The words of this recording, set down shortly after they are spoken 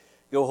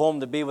go home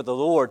to be with the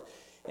Lord.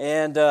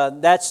 And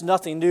that's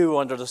nothing new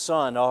under the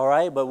sun, all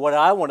right? But what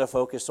I want to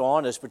focus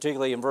on is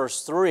particularly in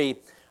verse 3.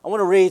 I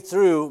want to read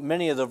through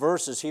many of the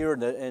verses here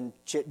in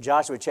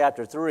Joshua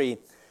chapter 3.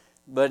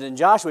 But in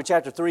Joshua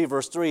chapter 3,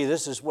 verse 3,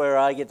 this is where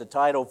I get the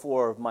title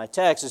for my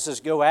text. It says,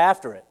 go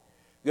after it.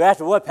 Go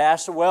after what,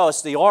 Pastor? Well,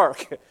 it's the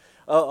ark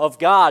of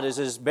God. It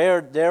is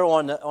bared there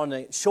on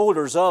the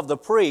shoulders of the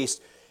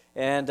priest.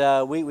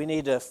 And we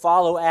need to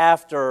follow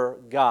after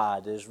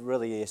God is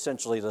really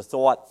essentially the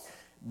thought.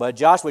 But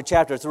Joshua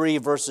chapter 3,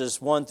 verses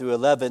 1 through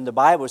 11, the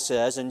Bible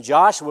says, and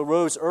Joshua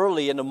rose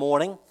early in the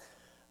morning.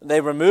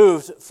 They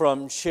removed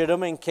from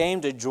Shittim and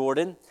came to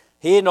Jordan.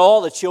 He and all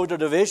the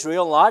children of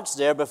Israel lodged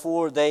there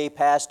before they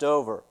passed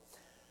over.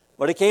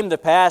 But it came to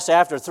pass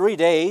after 3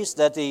 days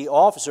that the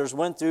officers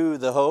went through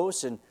the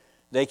host, and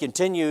they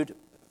continued,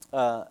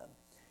 and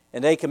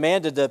they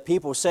commanded the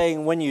people,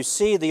 saying, when you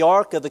see the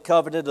ark of the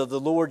covenant of the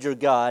Lord your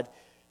God,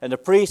 and the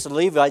priests and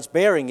Levites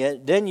bearing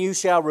it, then you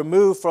shall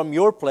remove from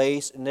your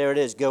place, and there it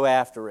is, go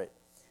after it.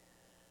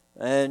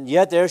 And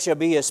yet there shall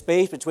be a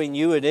space between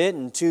you and it,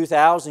 and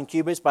 2,000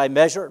 cubits by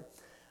measure.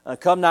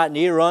 Come not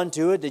near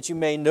unto it, that you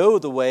may know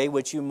the way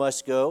which you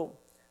must go.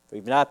 For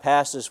you have not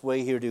passed this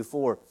way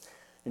heretofore.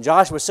 And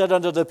Joshua said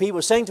unto the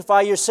people,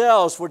 sanctify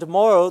yourselves, for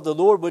tomorrow the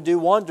Lord will do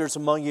wonders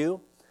among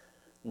you.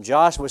 And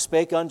Joshua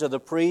spake unto the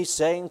priests,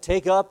 saying,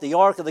 take up the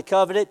ark of the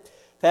covenant,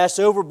 pass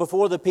over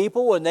before the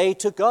people. And they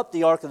took up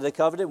the ark of the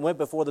covenant, and went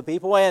before the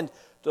people. And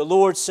the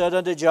Lord said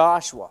unto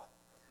Joshua,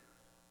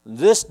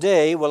 this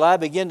day will I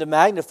begin to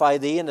magnify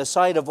thee in the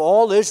sight of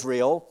all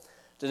Israel,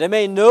 that they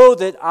may know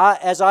that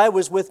as I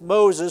was with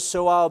Moses,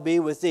 so I'll be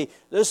with thee.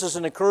 This is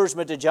an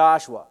encouragement to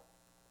Joshua.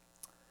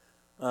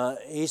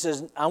 He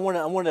says, I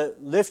want to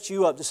lift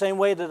you up the same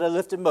way that I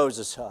lifted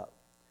Moses up.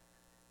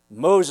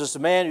 Moses, the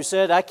man who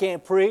said, I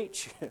can't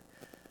preach.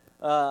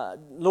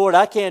 Lord,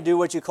 I can't do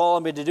what you're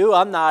calling me to do.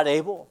 I'm not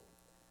able.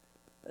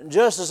 And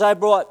just as I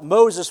brought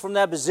Moses from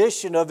that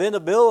position of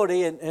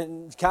inability,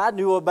 and God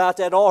knew about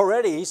that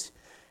already,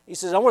 he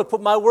says, I want to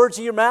put my words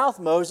in your mouth,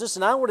 Moses,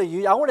 and I want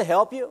to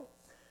help you.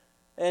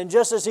 And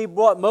just as he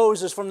brought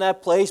Moses from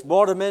that place,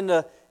 brought him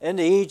into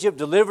Egypt,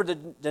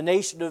 delivered the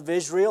nation of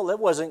Israel, that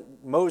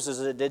wasn't Moses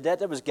that did that,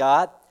 that was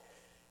God,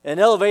 and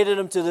elevated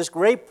him to this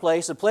great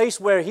place, a place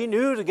where he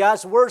knew the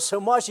God's word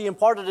so much he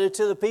imparted it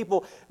to the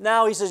people.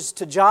 Now he says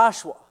to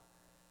Joshua,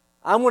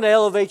 I'm going to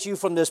elevate you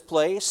from this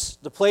place,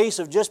 the place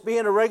of just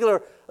being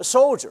a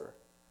soldier.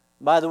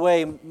 By the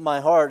way,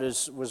 my heart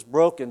was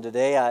broken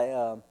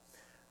today.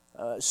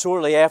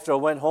 Shortly after I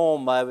went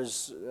home, I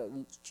was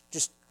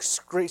just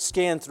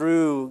scanned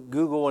through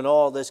Google and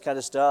all this kind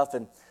of stuff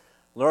and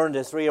learned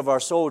that 3 of our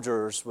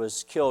soldiers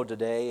was killed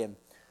today and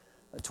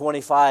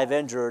 25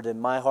 injured,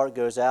 and my heart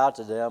goes out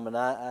to them. And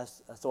I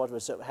thought to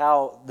myself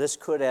how this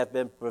could have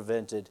been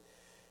prevented,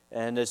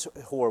 and it's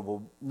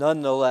horrible.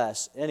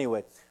 Nonetheless,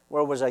 anyway,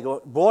 where was I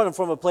going? Brought him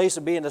from a place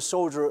of being a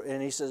soldier,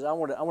 and he says, I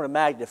want to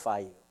magnify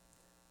you.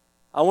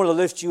 I want to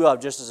lift you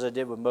up just as I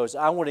did with Moses.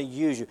 I want to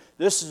use you.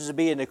 This is to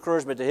be an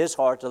encouragement to his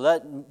heart to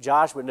let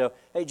Joshua know,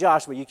 hey,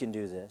 Joshua, you can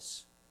do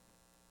this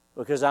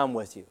because I'm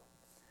with you.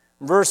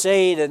 Verse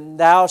 8, and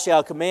thou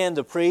shalt command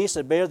the priests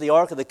that bear the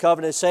ark of the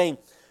covenant, saying,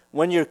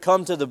 when you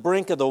come to the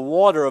brink of the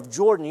water of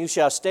Jordan, you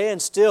shall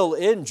stand still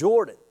in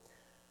Jordan.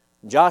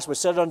 And Joshua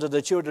said unto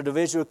the children of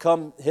Israel,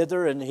 come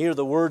hither and hear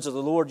the words of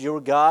the Lord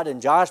your God.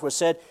 And Joshua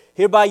said,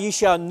 hereby you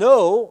shall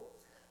know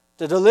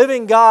that the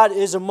living God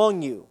is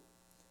among you.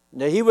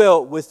 Now he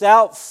will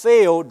without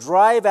fail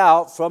drive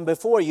out from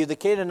before you the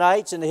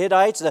Canaanites and the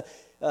Hittites, the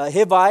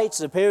Hivites,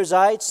 the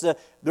Perizzites, the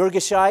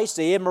Girgashites,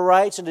 the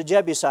Amorites, and the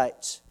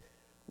Jebusites.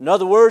 In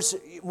other words,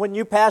 when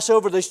you pass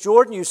over this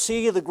Jordan, you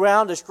see the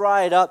ground is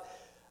dried up.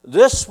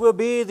 This will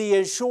be the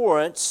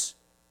assurance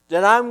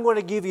that I'm going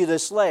to give you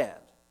this land.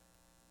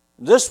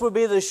 This will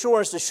be the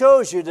assurance that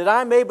shows you that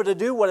I'm able to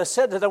do what I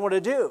said that I want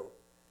to do.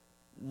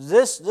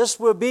 This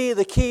will be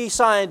the key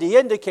sign, the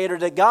indicator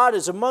that God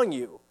is among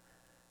you.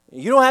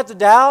 You don't have to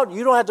doubt.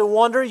 You don't have to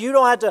wonder. You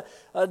don't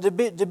have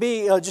to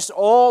be just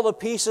all the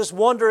pieces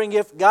wondering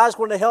if God's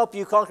going to help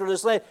you conquer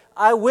this land.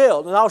 I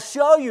will, and I'll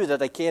show you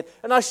that I can,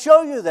 and I'll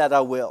show you that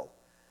I will.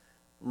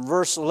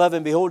 Verse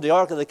 11, behold, the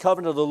ark of the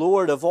covenant of the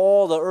Lord of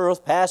all the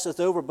earth passeth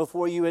over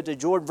before you into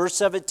Jordan. Verse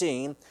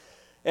 17,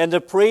 and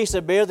the priests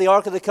that bear the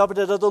ark of the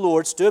covenant of the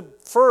Lord stood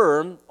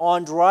firm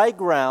on dry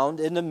ground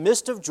in the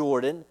midst of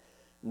Jordan.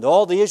 And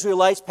all the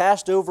Israelites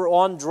passed over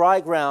on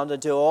dry ground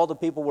until all the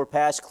people were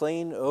passed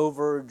clean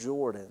over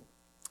Jordan.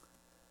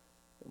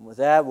 And with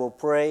that, we'll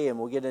pray and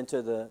we'll get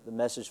into the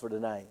message for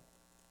tonight.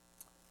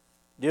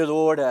 Dear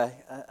Lord, I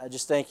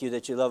just thank you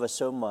that you love us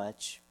so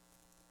much,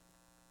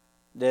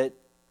 that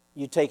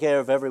you take care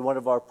of every one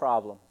of our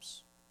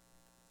problems,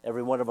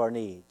 every one of our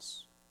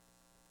needs.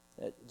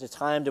 At the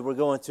time that we're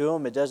going through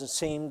them, it doesn't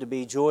seem to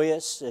be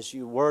joyous, as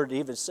your word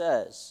even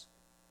says.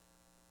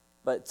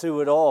 But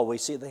through it all, we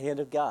see the hand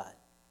of God.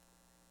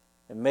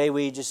 And may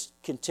we just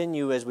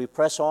continue as we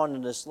press on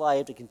in this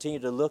life to continue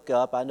to look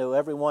up. I know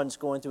everyone's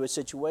going through a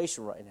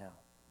situation right now.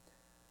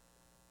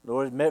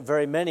 Lord,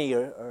 very many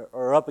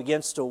are up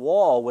against a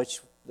wall, which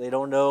they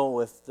don't know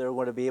if they're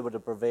going to be able to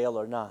prevail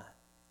or not.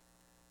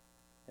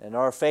 And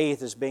our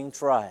faith is being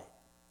tried.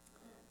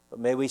 But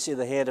may we see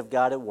the hand of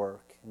God at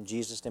work. In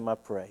Jesus' name I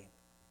pray.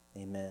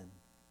 Amen.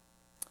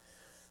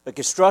 The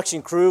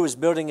construction crew was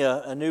building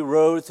a new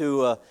road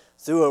through a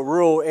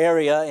rural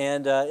area,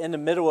 and in the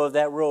middle of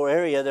that rural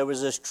area there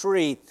was this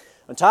tree.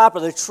 On top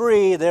of the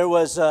tree there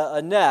was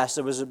a nest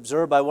that was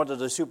observed by one of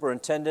the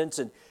superintendents,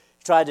 and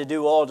tried to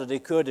do all that they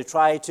could to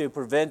try to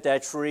prevent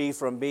that tree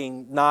from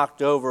being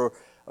knocked over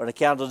on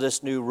account of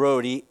this new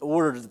road. He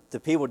ordered the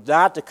people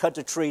not to cut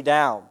the tree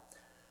down.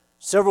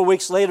 Several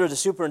weeks later, the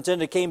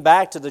superintendent came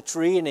back to the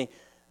tree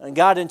and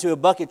got into a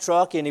bucket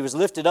truck, and he was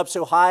lifted up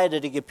so high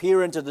that he could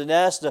peer into the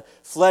nest. The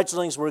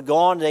fledglings were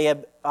gone. They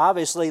had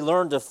obviously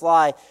learned to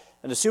fly,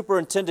 and the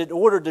superintendent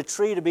ordered the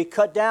tree to be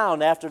cut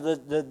down after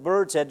the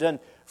birds had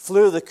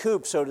flew the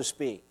coop, so to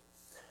speak.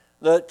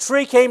 The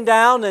tree came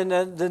down,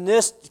 and the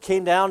nest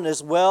came down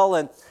as well,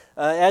 and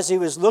as he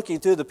was looking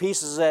through the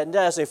pieces of that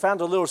nest, they found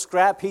a little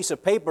scrap piece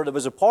of paper that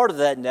was a part of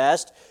that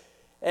nest,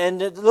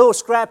 and the little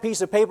scrap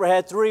piece of paper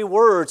had 3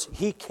 words: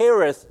 He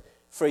careth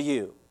for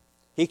you.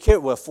 He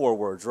careth, well, 4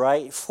 words,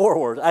 right? 4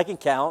 words, I can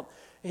count.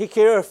 He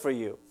careth for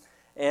you.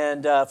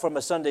 And from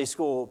a Sunday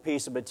school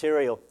piece of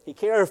material, He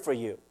careth for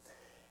you.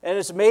 And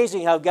it's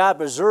amazing how God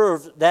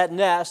preserved that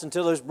nest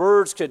until those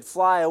birds could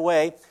fly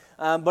away.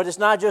 But it's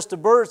not just the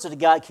birds that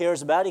God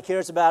cares about. He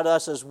cares about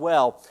us as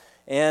well.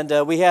 And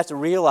we have to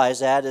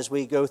realize that as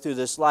we go through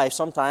this life.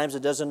 Sometimes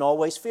it doesn't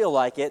always feel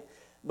like it,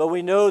 but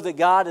we know that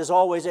God is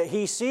always there.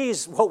 He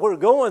sees what we're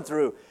going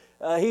through.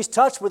 He's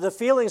touched with the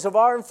feelings of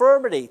our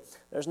infirmity.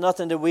 There's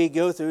nothing that we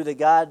go through that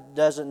God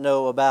doesn't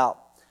know about.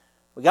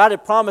 But God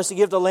had promised to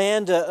give the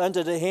land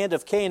unto the hand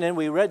of Canaan.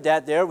 We read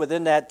that there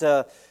within that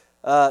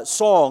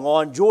song,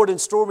 On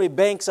Jordan's Stormy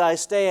Banks I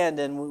Stand,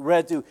 and we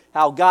read through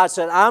how God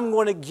said, I'm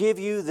going to give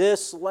you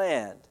this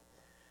land.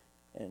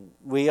 And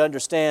we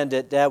understand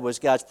that that was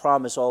God's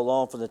promise all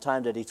along from the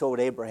time that He told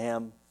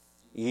Abraham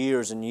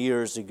years and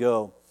years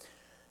ago.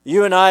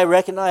 You and I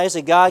recognize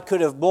that God could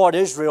have brought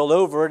Israel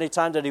over any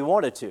time that He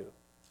wanted to.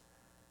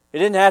 He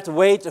didn't have to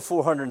wait the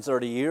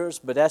 430 years,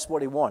 but that's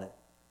what He wanted.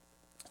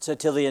 It's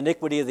until the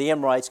iniquity of the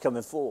Amorites come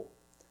in full.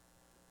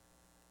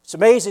 It's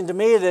amazing to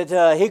me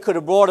that He could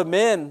have brought them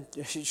in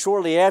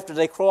shortly after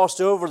they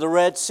crossed over the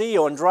Red Sea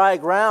on dry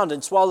ground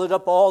and swallowed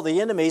up all the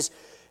enemies,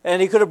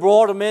 and He could have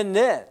brought them in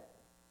then.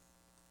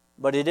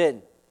 But He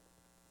didn't.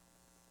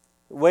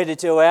 He waited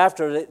till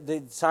after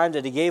the time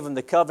that He gave them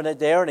the covenant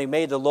there, and He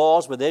made the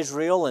laws with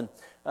Israel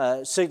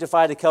and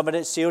signified the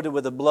covenant, sealed it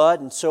with the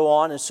blood, and so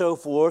on and so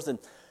forth.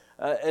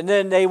 And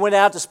then they went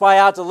out to spy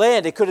out the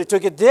land. They could have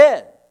took it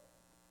then.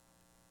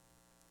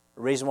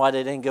 The reason why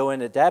they didn't go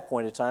in at that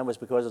point in time was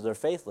because of their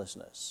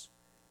faithlessness.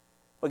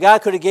 But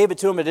God could have gave it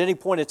to them at any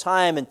point in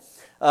time, and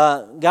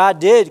God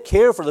did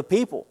care for the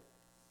people.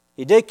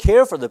 He did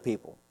care for the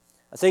people.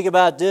 I think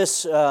about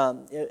this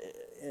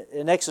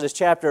in Exodus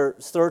chapter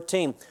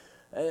 13.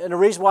 And the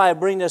reason why I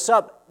bring this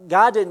up,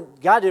 God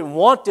didn't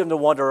want them to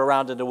wander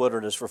around in the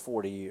wilderness for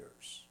 40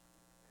 years.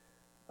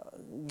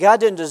 God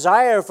didn't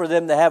desire for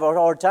them to have a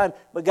hard time,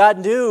 but God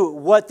knew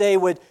what they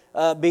would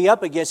be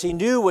up against. He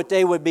knew what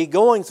they would be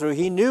going through.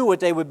 He knew what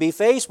they would be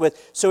faced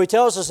with. So He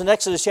tells us in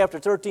Exodus chapter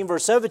 13,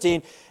 verse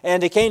 17,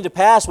 and it came to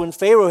pass when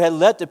Pharaoh had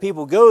let the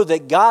people go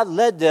that God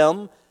led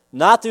them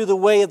not through the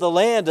way of the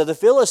land of the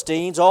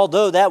Philistines,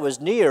 although that was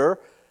near.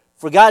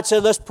 For God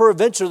said, lest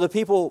peradventure the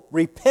people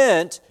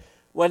repent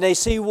when they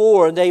see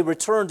war and they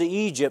return to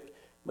Egypt.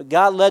 But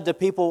God led the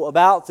people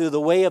about through the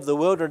way of the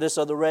wilderness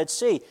of the Red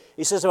Sea.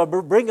 He says, if I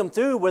bring them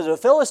through where the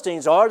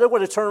Philistines are, they're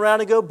going to turn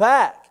around and go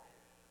back.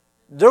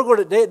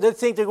 They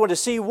think they're going to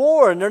see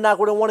war, and they're not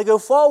going to want to go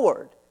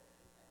forward.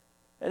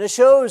 And it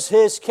shows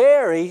His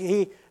care.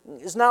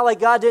 It's not like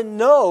God didn't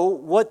know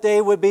what they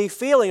would be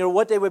feeling or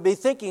what they would be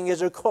thinking as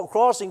they're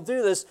crossing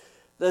through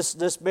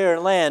this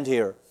barren land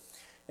here.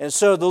 And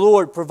so the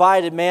Lord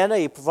provided manna,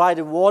 He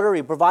provided water,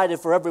 He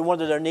provided for every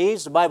one of their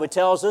needs. The Bible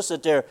tells us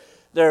that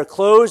their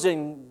clothes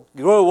didn't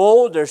grow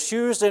old, their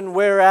shoes didn't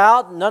wear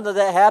out, none of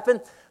that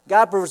happened.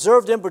 God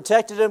preserved them,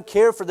 protected them,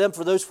 cared for them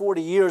for those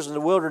 40 years in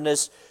the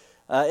wilderness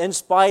in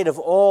spite of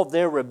all of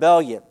their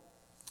rebellion.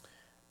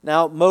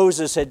 Now,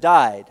 Moses had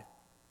died.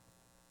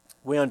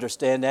 We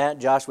understand that.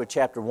 Joshua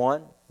chapter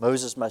 1,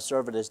 Moses, my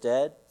servant, is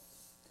dead.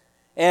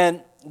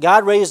 And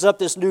God raised up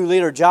this new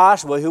leader,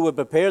 Joshua, who would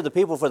prepare the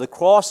people for the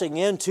crossing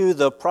into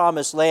the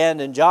promised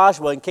land. And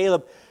Joshua and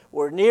Caleb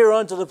were near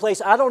unto the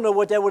place. I don't know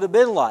what that would have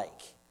been like.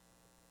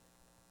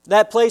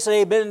 That place they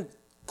had been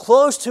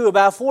close to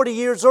about 40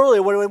 years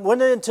earlier when we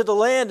went into the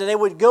land, and they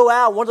would go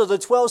out, one of the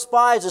 12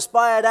 spies to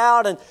spy it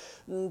out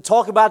and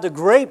talk about the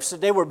grapes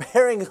that they were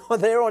bearing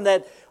there on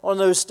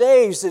those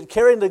staves, that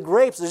carrying the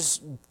grapes. This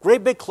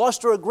great big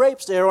cluster of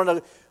grapes there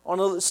on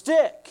a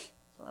stick.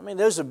 I mean,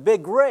 those are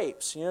big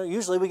grapes. You know,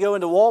 usually we go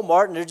into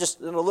Walmart and they're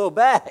just in a little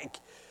bag.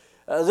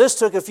 This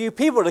took a few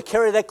people to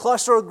carry that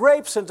cluster of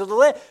grapes into the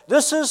land.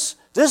 This is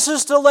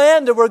the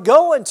land that we're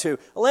going to,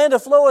 a land that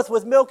floweth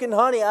with milk and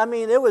honey. I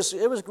mean, it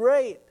was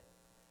great.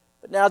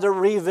 But now they're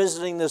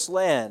revisiting this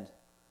land,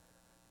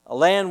 a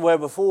land where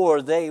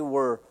before they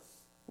were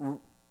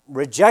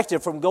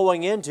rejected from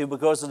going into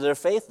because of their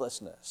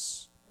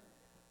faithlessness.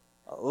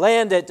 A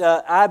land that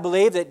I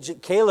believe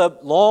that Caleb,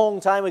 long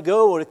time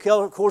ago,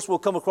 of course we'll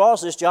come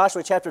across this,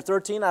 Joshua chapter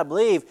 13, I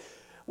believe,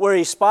 where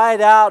he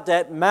spied out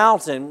that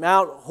mountain,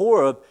 Mount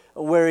Horeb,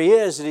 where he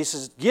is, and he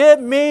says, "Give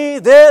me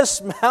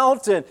this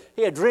mountain."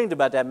 He had dreamed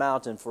about that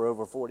mountain for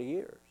over 40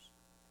 years.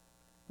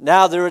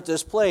 Now they're at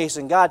this place,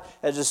 and God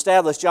has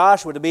established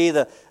Joshua to be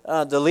the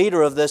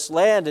leader of this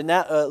land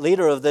and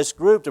leader of this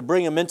group to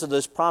bring them into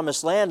this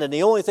promised land. And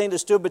the only thing that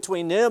stood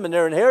between them and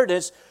their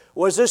inheritance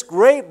was this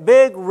great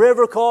big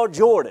river called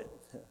Jordan.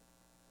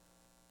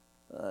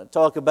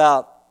 Talk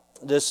about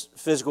this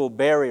physical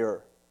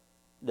barrier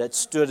that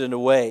stood in the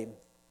way.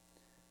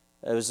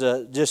 It was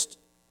just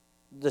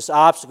this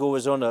obstacle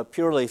was on a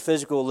purely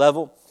physical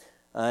level,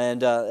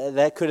 and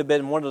that could have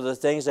been one of the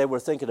things they were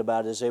thinking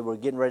about as they were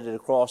getting ready to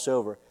cross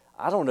over.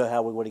 I don't know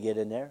how we're going to get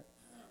in there.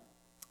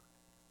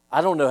 I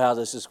don't know how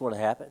this is going to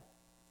happen.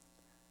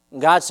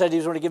 And God said He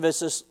was going to give us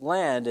this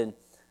land, and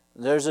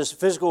there's this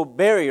physical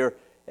barrier,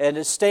 and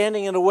it's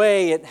standing in the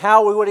way, and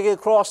how are we going to get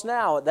across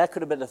now? That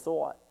could have been a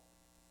thought.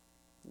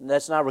 And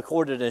that's not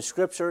recorded in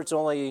Scripture. It's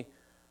only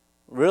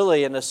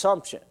really an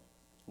assumption,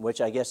 which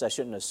I guess I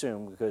shouldn't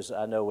assume because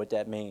I know what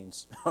that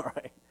means. All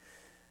right.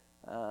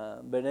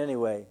 But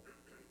anyway.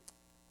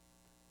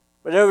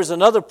 But there was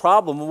another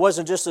problem. It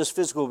wasn't just this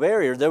physical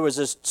barrier. There was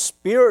this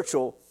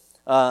spiritual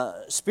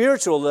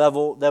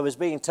level that was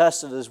being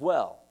tested as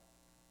well.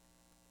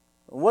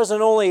 It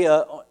wasn't only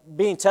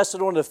being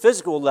tested on the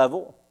physical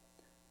level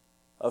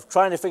of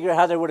trying to figure out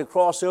how they were to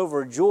cross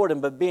over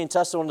Jordan, but being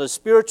tested on the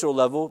spiritual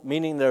level,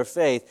 meaning their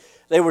faith.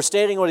 They were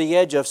standing on the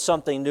edge of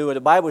something new. And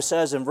the Bible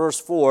says in verse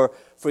 4,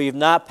 "For you've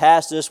not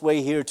passed this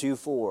way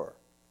heretofore."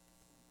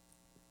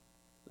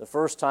 The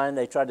first time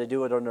they tried to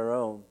do it on their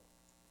own.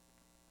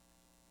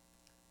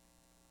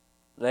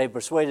 They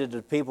persuaded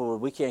the people,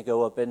 "We can't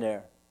go up in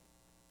there.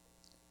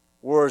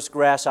 We're as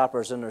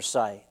grasshoppers in their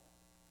sight.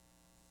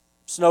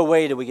 There's no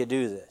way that we could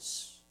do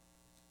this."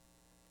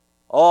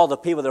 All the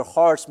people, their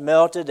hearts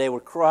melted. They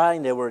were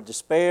crying. They were in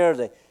despair.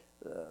 They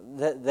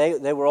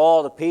were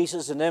all to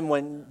pieces. And then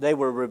when they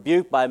were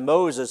rebuked by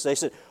Moses, they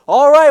said,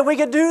 "All right, we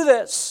can do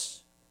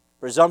this."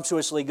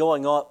 Presumptuously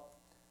going up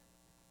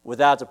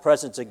without the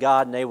presence of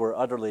God, and they were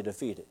utterly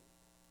defeated.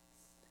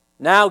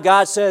 Now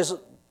God says,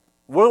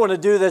 "We're going to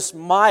do this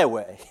my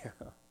way."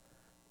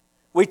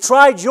 We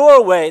tried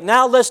your way.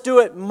 Now let's do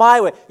it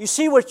my way. You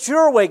see what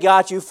your way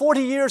got you,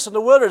 40 years in the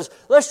wilderness.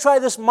 Let's try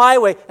this my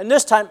way, and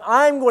this time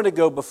I'm going to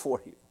go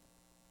before you.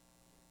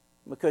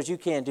 Because you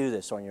can't do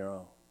this on your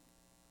own.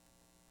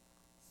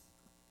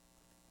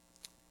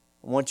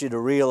 I want you to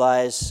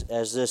realize,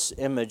 as this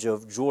image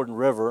of Jordan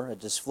River at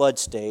this flood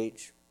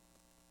stage,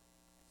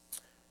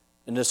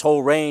 and this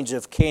whole range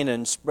of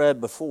Canaan spread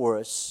before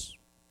us,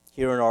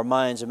 here in our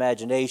mind's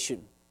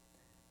imagination,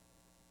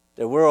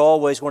 that we're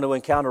always going to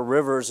encounter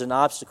rivers and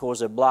obstacles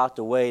that block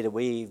the way that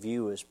we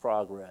view as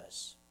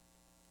progress.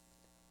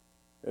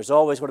 There's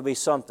always going to be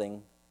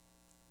something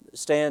that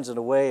stands in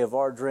the way of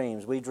our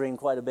dreams. We dream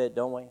quite a bit,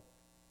 don't we?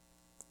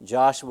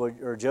 Joshua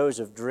or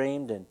Joseph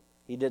dreamed, and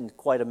he didn't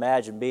quite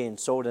imagine being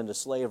sold into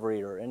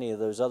slavery or any of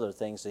those other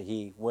things that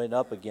he went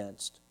up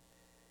against.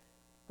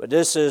 But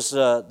this is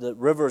the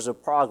rivers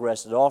of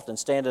progress that often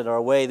stand in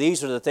our way.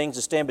 These are the things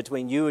that stand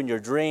between you and your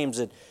dreams,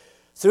 and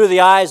through the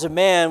eyes of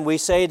man, we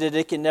say that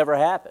it can never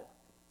happen.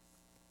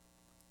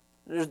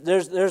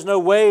 There's no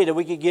way that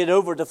we could get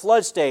over the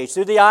flood stage.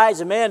 Through the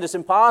eyes of man, it's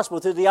impossible.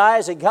 Through the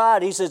eyes of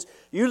God, He says,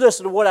 "You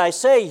listen to what I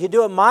say, you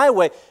do it my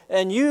way,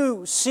 and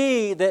you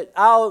see that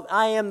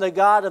I am the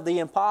God of the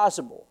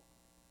impossible."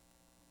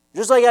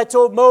 Just like I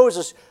told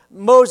Moses,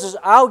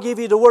 "I'll give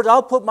you the words,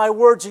 I'll put my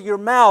words in your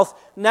mouth.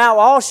 Now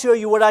I'll show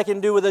you what I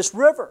can do with this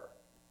river.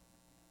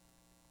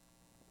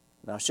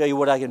 And I'll show you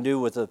what I can do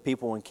with the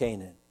people in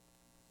Canaan."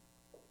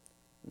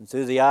 And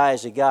through the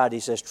eyes of God, He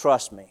says,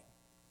 "Trust me."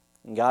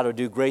 And God will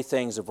do great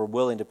things if we're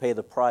willing to pay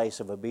the price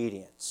of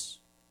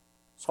obedience.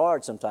 It's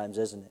hard sometimes,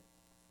 isn't it?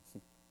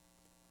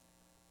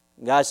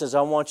 And God says,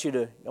 I want you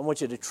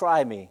to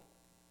try me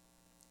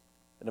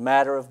in a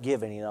matter of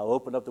giving. And I'll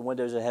open up the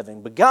windows of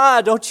heaven. But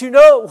God, don't you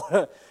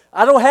know?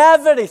 I don't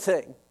have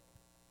anything.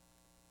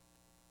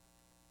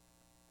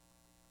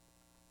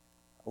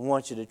 I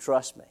want you to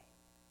trust me.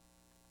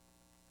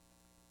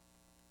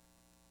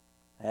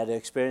 I had to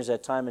experience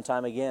that time and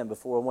time again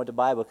before I went to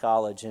Bible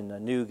college, and I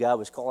knew God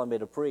was calling me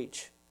to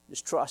preach.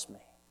 Just trust me.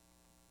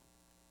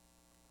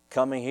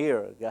 Coming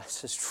here, God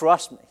says,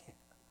 trust me.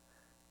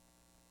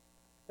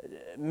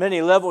 At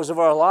many levels of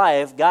our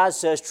life, God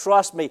says,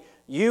 trust me.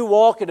 You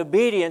walk in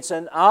obedience,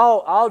 and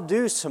I'll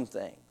do some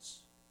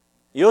things.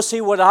 You'll see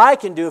what I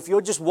can do if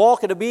you'll just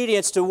walk in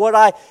obedience to what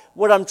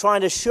I'm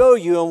trying to show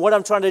you and what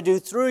I'm trying to do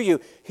through you.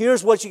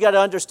 Here's what you got to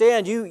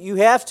understand. You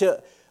have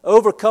to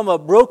overcome a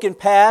broken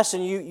past,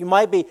 and you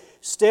might be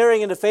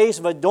staring in the face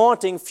of a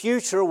daunting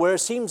future where it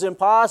seems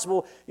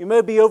impossible. You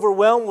may be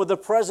overwhelmed with the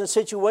present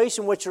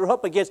situation which you're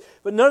up against,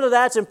 but none of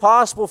that's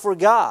impossible for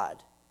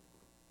God.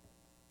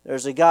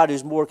 There's a God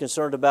who's more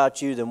concerned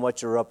about you than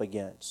what you're up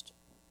against.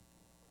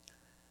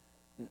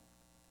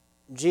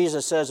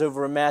 Jesus says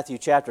over in Matthew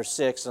chapter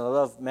 6, and I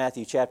love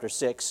Matthew chapter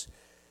 6,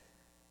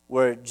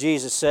 where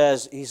Jesus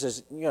says, he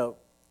says,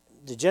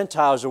 the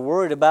Gentiles are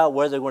worried about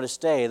where they're going to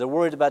stay. They're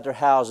worried about their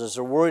houses.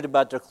 They're worried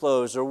about their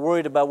clothes. They're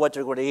worried about what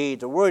they're going to eat.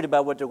 They're worried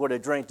about what they're going to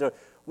drink. They're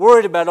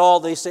worried about all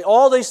these things.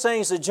 All these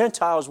things the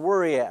Gentiles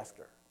worry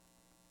after.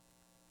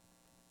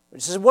 He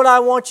says, what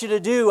I want you to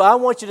do, I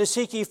want you to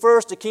seek ye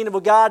first the kingdom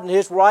of God and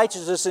His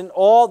righteousness, and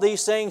all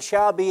these things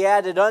shall be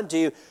added unto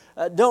you.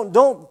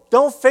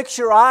 Don't fix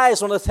your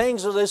eyes on the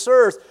things of this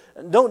earth.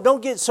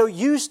 Don't get so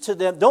used to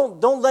them.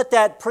 Don't let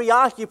that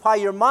preoccupy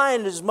your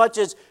mind as much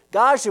as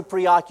God should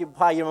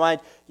preoccupy your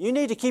mind. You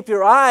need to keep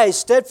your eyes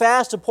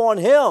steadfast upon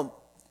Him.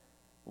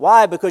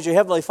 Why? Because your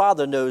Heavenly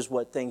Father knows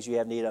what things you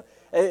have need of.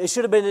 It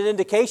should have been an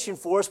indication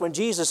for us when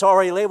Jesus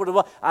already labeled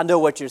them. I know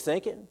what you're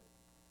thinking.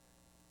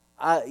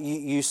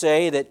 You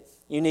say that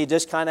you need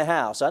this kind of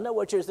house. I know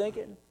what you're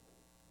thinking.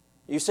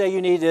 You say you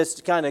need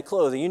this kind of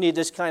clothing. You need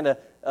this kind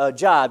of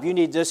job. You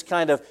need this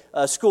kind of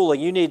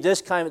schooling. You need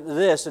this kind of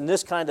this and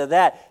this kind of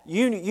that.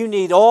 You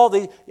need all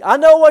these. I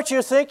know what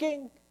you're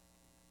thinking.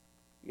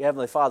 Your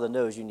Heavenly Father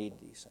knows you need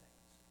these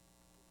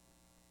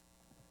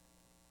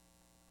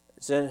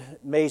things. It's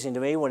amazing to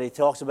me when He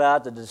talks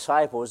about the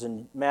disciples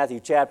in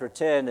Matthew chapter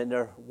 10, and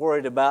they're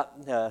worried about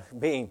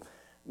being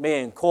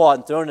caught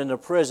and thrown into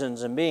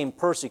prisons and being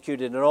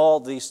persecuted and all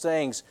these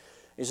things.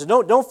 He says,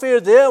 don't fear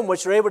them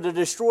which are able to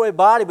destroy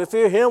body, but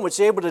fear Him which is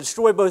able to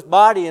destroy both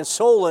body and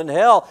soul in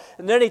hell.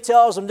 And then He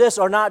tells them this,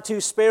 are not two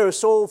sparrows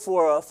sold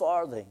for a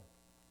farthing?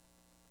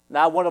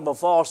 Not one of them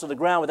falls to the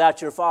ground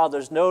without your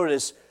Father's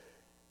notice.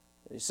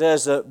 He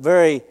says, the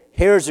very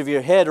hairs of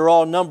your head are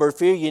all numbered.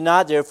 Fear ye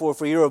not, therefore,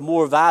 for you are of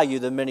more value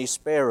than many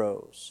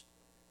sparrows.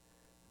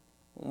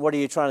 What are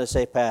you trying to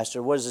say,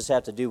 Pastor? What does this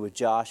have to do with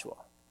Joshua?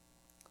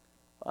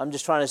 I'm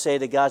just trying to say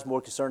that God's more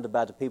concerned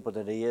about the people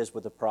than He is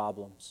with the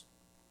problems.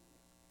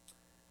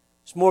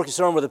 He's more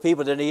concerned with the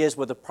people than He is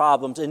with the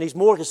problems. And He's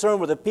more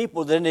concerned with the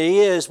people than He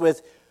is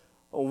with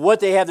what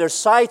they have their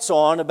sights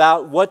on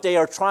about what they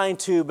are trying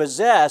to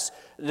possess.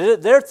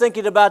 They're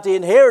thinking about the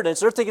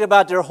inheritance. They're thinking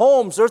about their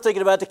homes. They're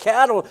thinking about the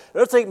cattle.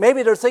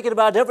 Maybe they're thinking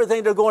about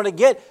everything they're going to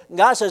get. And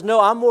God says, no,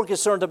 I'm more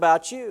concerned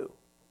about you.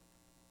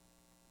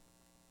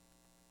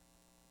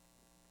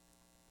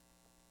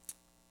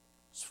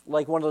 It's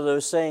like one of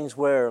those things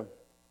where,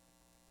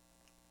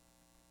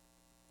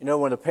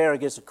 when a parent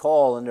gets a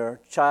call and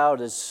their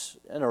child is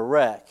in a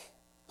wreck,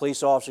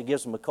 police officer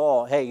gives them a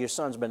call, hey, your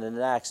son's been in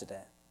an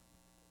accident.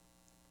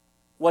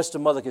 What's the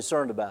mother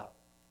concerned about?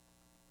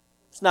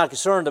 She's not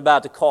concerned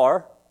about the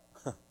car.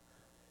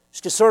 She's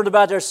concerned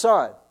about their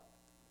son.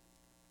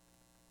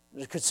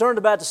 She's concerned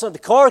about the son. The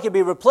car can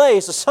be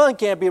replaced. The son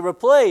can't be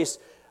replaced.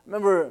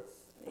 Remember,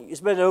 it's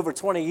been over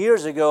 20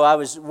 years ago, I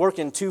was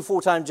working 2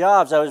 full-time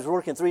jobs. I was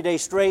working 3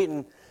 days straight,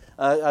 and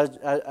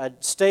I'd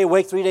stay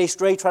awake 3 days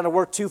straight trying to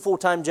work 2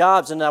 full-time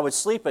jobs, and I would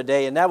sleep a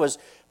day, and that was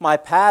my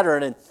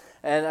pattern.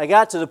 And I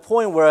got to the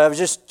point where I was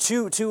just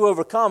too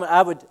overcome.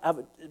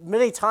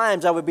 Many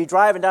times I would be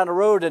driving down the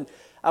road and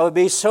I would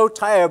be so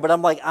tired, but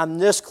I'm like, I'm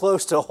this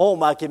close to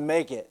home, I can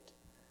make it.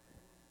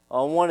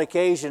 On one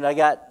occasion, I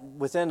got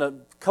within a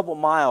couple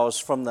miles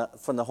from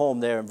the home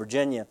there in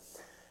Virginia,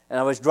 and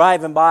I was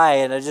driving by,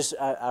 and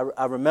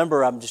I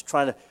remember I'm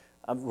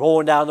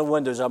rolling down the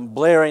windows, I'm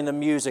blaring the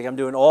music, I'm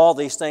doing all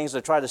these things to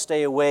try to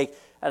stay awake,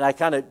 and I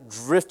kind of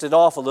drifted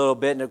off a little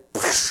bit,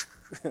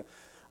 and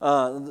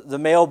the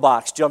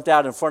mailbox jumped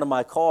out in front of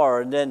my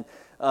car, and then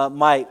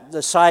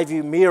the side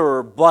view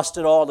mirror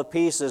busted all to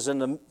pieces,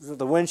 and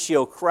the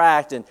windshield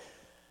cracked, and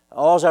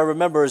all I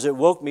remember is it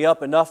woke me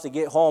up enough to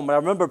get home. And I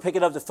remember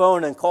picking up the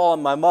phone and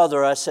calling my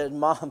mother. I said,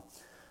 Mom,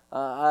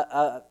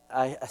 I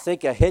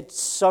think I hit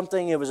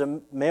something. It was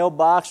a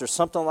mailbox or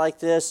something like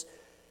this,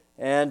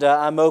 and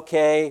I'm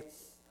okay.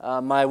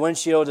 My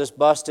windshield is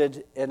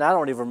busted, and I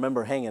don't even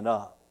remember hanging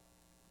up.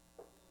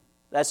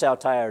 That's how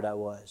tired I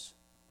was.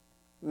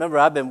 Remember,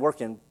 I've been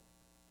working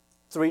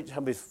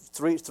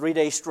three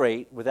days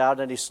straight without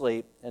any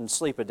sleep, and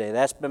sleep a day.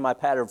 That's been my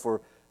pattern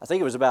for, I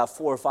think it was about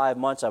 4 or 5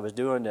 months I was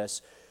doing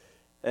this.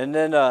 And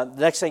then the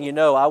next thing you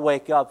know, I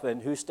wake up,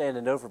 and who's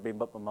standing over me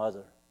but my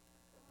mother?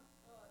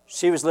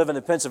 She was living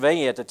in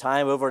Pennsylvania at the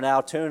time, over in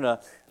Altoona.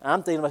 And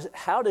I'm thinking,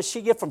 how does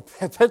she get from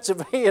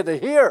Pennsylvania to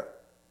here?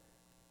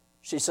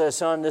 She says,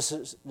 son, this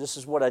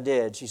is what I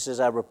did. She says,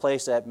 I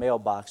replaced that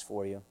mailbox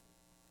for you.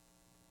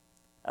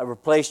 I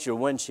replaced your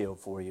windshield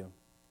for you.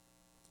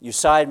 Your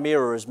side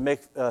mirror is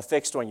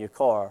fixed on your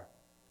car.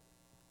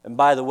 And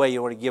by the way,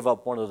 you want to give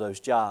up one of those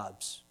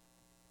jobs.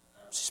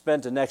 She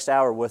spent the next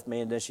hour with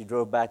me, and then she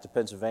drove back to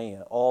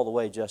Pennsylvania all the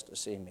way just to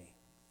see me.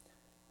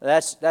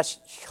 That's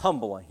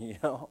humbling, you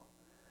know.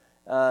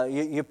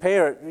 Your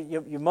parent,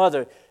 your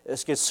mother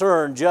is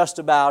concerned just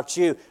about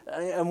you.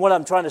 And what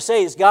I'm trying to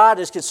say is God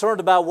is concerned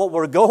about what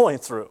we're going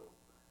through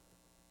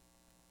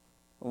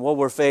and what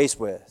we're faced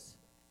with.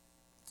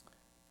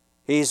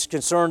 He's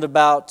concerned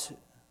about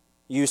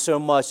you so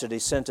much that He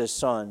sent His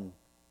Son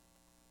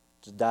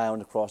to die on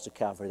the cross of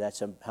Calvary.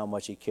 That's how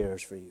much He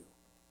cares for you.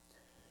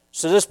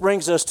 So this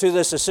brings us to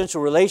this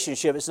essential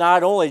relationship. It's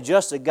not only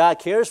just that God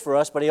cares for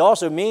us, but He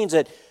also means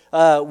that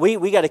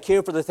we got to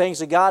care for the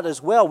things of God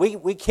as well.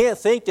 We can't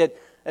think that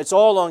it's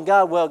all on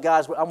God. Well,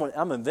 guys,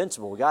 I'm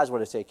invincible. God's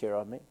going to take care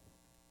of me.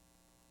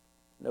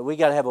 No, we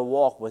got to have a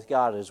walk with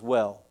God as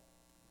well.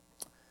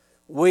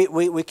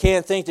 We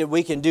can't think that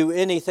we can do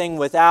anything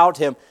without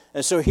Him.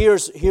 And so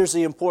here's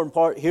the important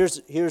part.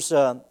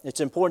 It's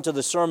important to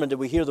the sermon that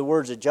we hear the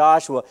words of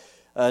Joshua.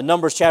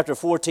 Numbers chapter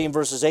 14,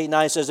 verses 8 and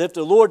 9 says, "If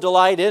the Lord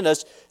delight in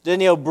us, then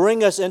He'll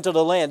bring us into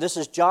the land." This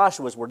is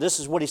Joshua's word. This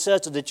is what he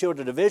says to the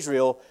children of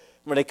Israel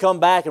when they come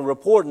back and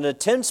report. And the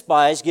 10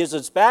 spies gives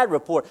us bad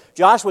report.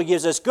 Joshua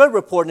gives us good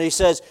report. And he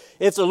says,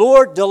 "If the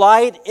Lord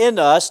delight in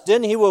us,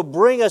 then He will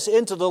bring us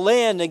into the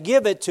land and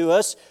give it to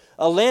us,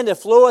 a land that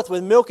floweth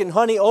with milk and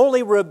honey.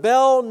 Only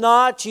rebel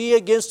not ye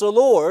against the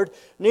Lord,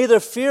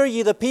 neither fear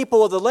ye the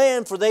people of the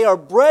land, for they are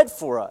bread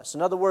for us."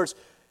 In other words,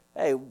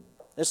 hey,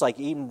 it's like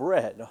eating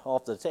bread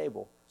off the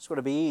table. It's going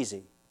to be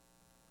easy.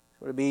 It's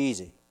going to be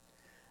easy.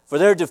 "For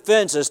their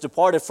defense is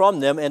departed from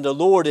them, and the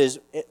Lord is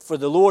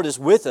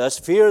with us.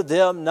 Fear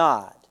them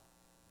not."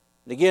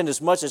 And again,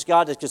 as much as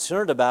God is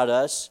concerned about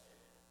us,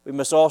 we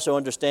must also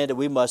understand that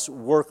we must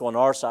work on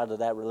our side of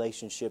that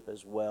relationship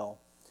as well.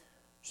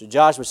 So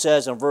Joshua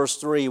says in verse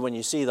 3, when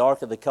you see the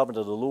Ark of the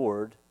Covenant of the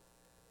Lord,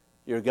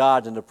 your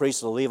God, and the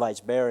priests of the Levites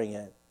bearing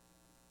it,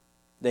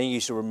 then you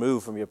should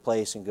remove from your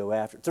place and go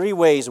after it. 3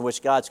 ways in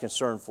which God's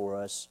concerned for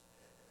us.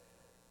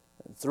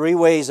 3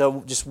 ways I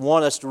just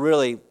want us to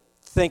really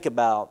think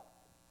about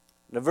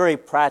on a very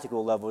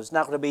practical level. It's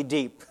not going to be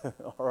deep,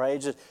 all right?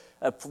 It's just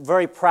a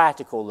very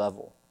practical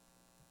level.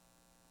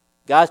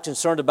 God's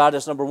concerned about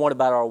us, number 1,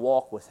 about our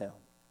walk with Him.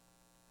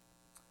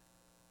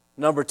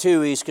 Number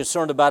 2, He's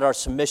concerned about our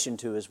submission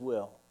to His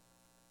will.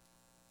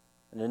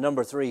 And then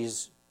number 3,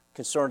 He's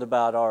concerned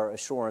about our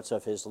assurance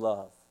of His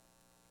love.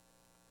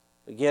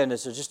 Again,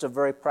 this is just a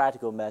very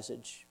practical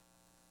message.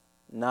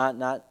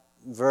 Not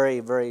very,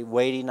 very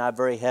weighty, not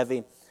very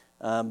heavy.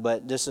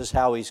 But this is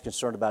how He's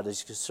concerned about it.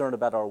 He's concerned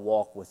about our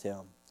walk with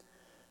Him.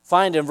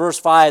 Find in verse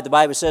 5, the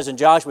Bible says, "And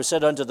Joshua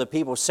said unto the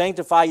people,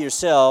 Sanctify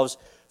yourselves,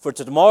 for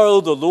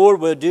tomorrow the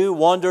Lord will do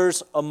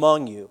wonders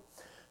among you."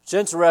 It's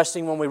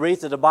interesting when we read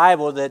through the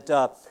Bible that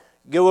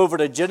go over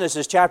to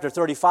Genesis chapter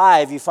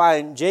 35, you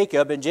find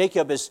Jacob, and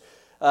Jacob is,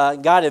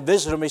 God had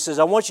visited him. He says,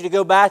 "I want you to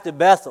go back to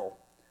Bethel."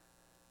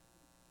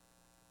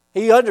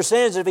 He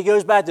understands that if he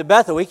goes back to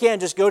Bethel, he can't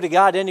just go to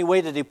God any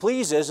way that he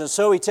pleases. And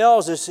so he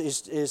tells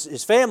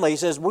his family, he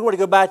says, "We're going to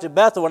go back to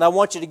Bethel, and I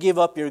want you to give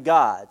up your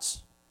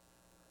gods."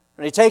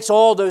 And he takes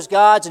all those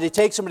gods, and he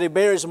takes them and he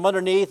buries them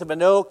underneath of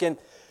an oak. And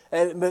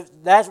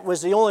that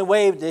was the only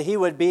way that he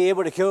would be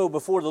able to go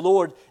before the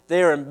Lord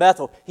there in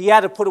Bethel. He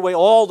had to put away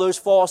all those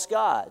false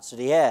gods that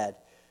he had.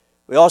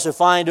 We also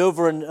find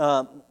over in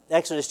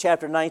Exodus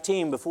chapter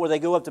 19, before they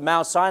go up to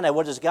Mount Sinai,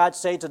 what does God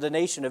say to the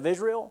nation of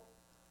Israel?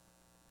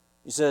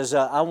 He says,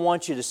 "I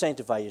want you to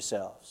sanctify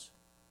yourselves.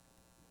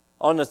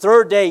 On the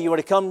 3rd day, you are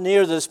to come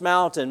near this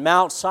mountain,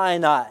 Mount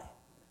Sinai.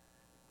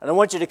 And I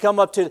want you to come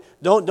up to,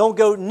 don't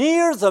go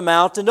near the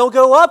mountain, don't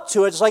go up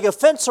to it. It's like a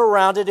fence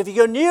around it. If you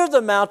go near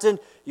the mountain,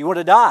 you want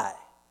to die.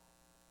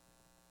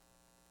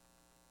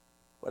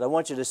 But I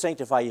want you to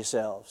sanctify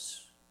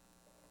yourselves,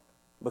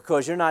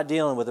 because you're not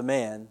dealing with a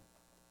man,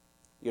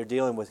 you're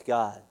dealing with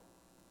God."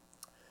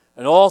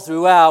 And all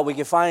throughout, we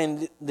can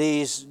find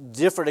these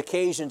different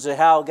occasions of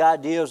how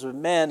God deals with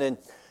men, and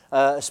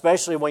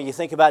especially when you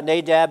think about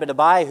Nadab and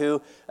Abihu,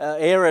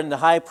 Aaron, the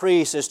high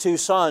priest, his 2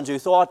 sons, who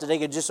thought that they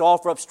could just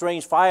offer up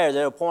strange fire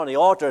there upon the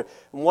altar.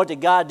 And what did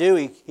God do?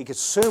 He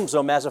consumes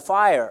them as a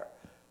fire.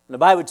 And the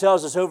Bible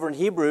tells us over in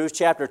Hebrews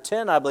chapter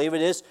 10, I believe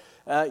it is,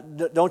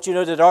 don't you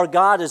know that our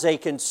God is a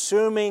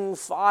consuming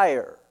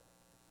fire?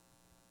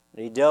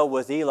 And He dealt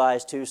with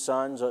Eli's 2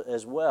 sons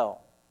as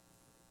well.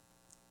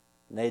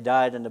 And they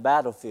died in the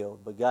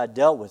battlefield, but God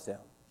dealt with them.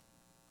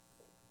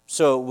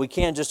 So we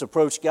can't just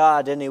approach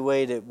God any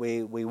way that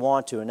we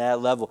want to in that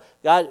level.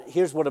 God,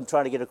 here's what I'm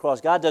trying to get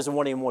across. God doesn't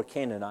want any more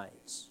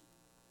Canaanites.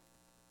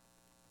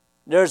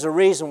 There's a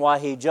reason why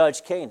He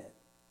judged Canaan.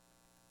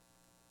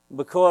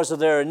 Because of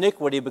their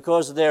iniquity,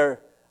 because of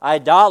their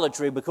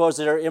idolatry, because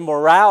of their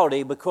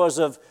immorality, because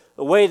of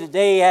the way that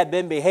they had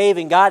been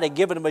behaving. God had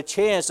given them a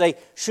chance. They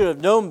should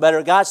have known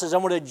better. God says,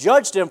 "I'm going to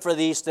judge them for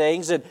these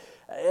things."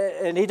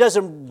 And He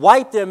doesn't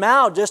wipe them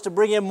out just to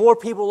bring in more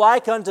people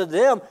like unto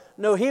them.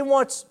 No, He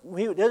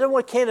doesn't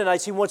want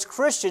Canaanites. He wants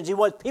Christians. He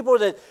wants people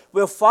that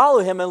will follow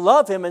Him and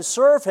love Him and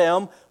serve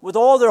Him with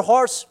all their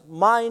hearts,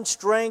 mind,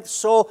 strength,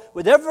 soul,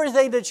 with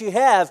everything that you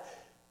have.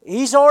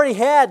 He's already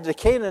had the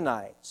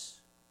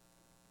Canaanites.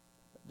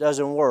 It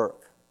doesn't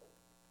work.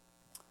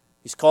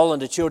 He's calling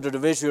the children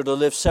of Israel to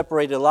live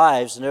separated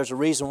lives, and there's a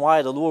reason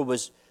why the Lord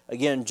was,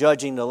 again,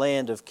 judging the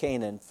land of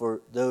Canaan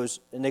for those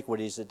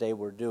iniquities that they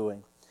were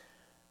doing.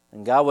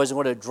 And God wasn't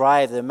going to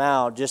drive them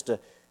out just to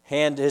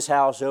hand His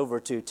house over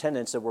to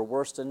tenants that were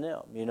worse than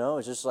them. You know,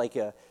 it's just like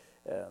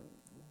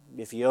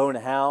if you own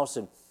a house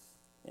and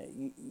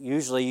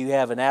usually you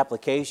have an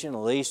application,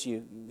 at least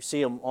you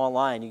see them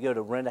online, you go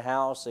to rent a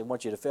house, they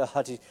want you to fill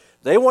out.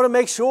 They want to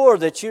make sure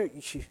that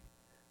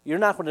you're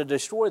not going to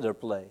destroy their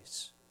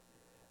place.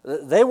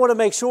 They want to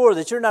make sure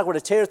that you're not going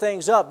to tear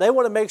things up. They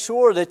want to make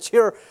sure that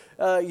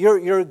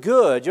you're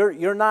good.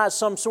 You're not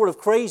some sort of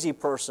crazy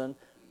person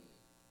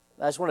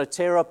that's going to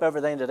tear up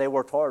everything that they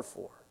worked hard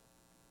for.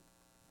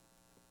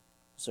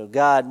 So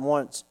God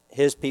wants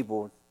His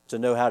people to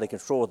know how to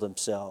control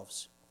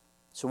themselves.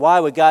 So why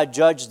would God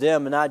judge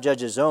them and not judge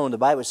His own? The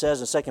Bible says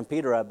in 2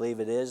 Peter, I believe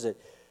it is,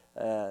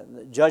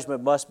 that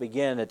judgment must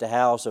begin at the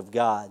house of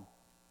God.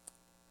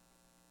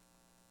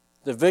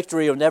 The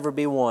victory will never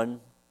be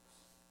won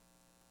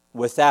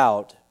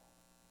without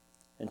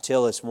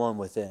until it's won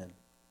within.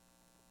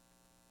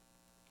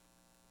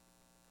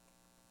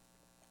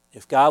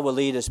 If God will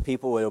lead His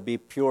people, it will be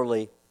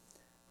purely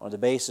on the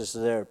basis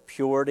of their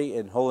purity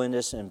and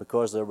holiness and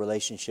because of their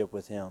relationship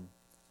with Him.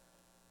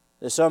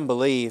 This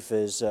unbelief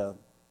is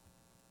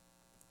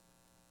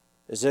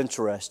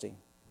interesting.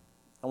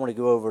 I want to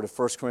go over to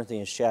 1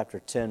 Corinthians chapter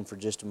 10 for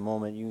just a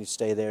moment. You can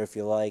stay there if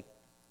you like.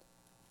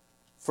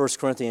 1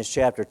 Corinthians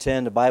chapter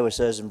 10, the Bible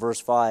says in verse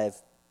 5,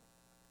 it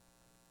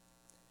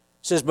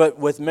says, but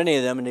with many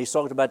of them, and he's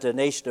talking about the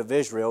nation of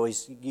Israel,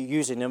 he's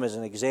using them as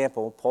an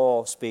example,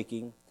 Paul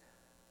speaking.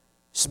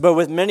 But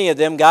with many of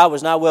them, God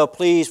was not well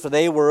pleased, for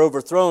they were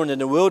overthrown in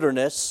the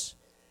wilderness.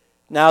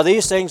 Now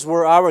these things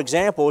were our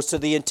examples to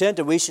the intent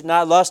that we should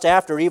not lust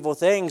after evil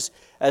things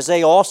as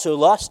they also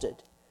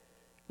lusted.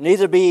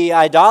 Neither be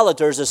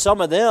idolaters as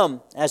some of them,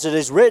 as it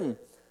is written.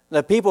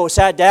 The people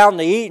sat down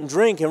to eat and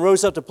drink and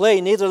rose up to play.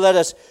 Neither let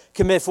us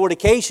commit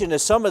fornication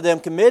as some of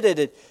them committed.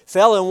 It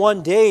fell in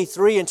one day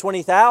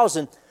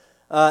 23,000.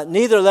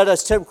 Neither let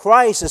us tempt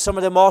Christ as some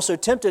of them also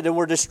tempted and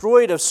were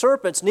destroyed of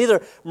serpents.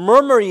 Neither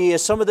murmur ye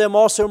as some of them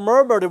also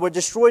murmured and were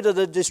destroyed of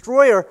the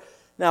destroyer.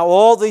 Now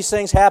all these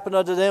things happen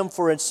unto them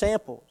for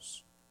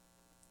ensamples.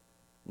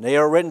 And they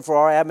are written for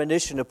our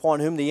admonition,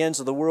 upon whom the ends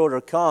of the world are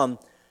come.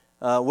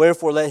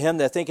 Wherefore let him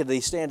that thinketh he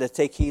standeth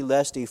take heed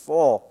lest he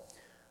fall.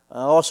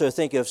 I also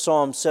think of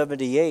Psalm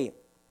 78.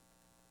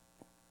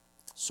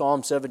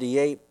 Psalm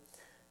 78.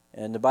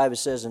 And the Bible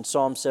says in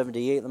Psalm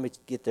 78, let me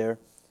get there,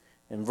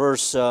 in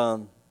verse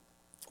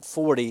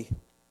 40.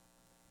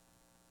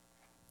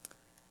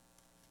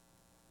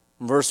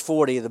 In verse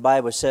 40, the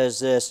Bible says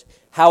this,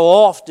 how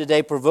oft did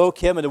they provoke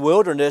him in the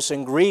wilderness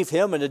and grieve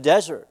him in the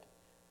desert?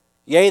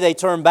 Yea, they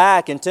turned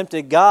back and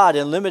tempted God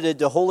and limited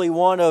the Holy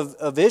One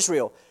of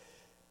Israel.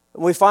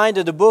 We find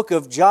in the book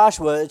of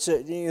Joshua,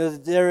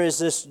 there is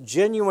this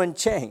genuine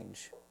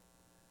change.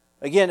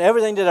 Again,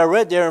 everything that I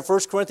read there in 1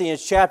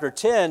 Corinthians chapter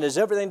 10 is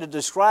everything that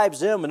describes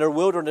them in their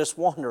wilderness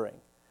wandering.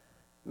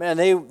 Man,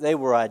 they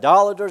were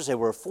idolaters, they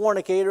were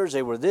fornicators,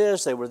 they were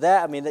this, they were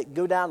that. I mean, they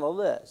go down the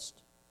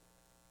list.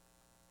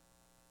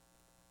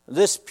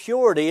 This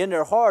purity in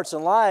their hearts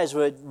and lives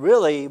would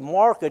really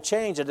mark a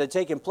change that had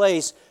taken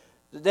place.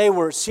 They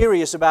were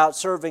serious about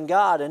serving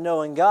God and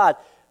knowing God.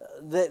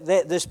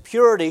 This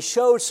purity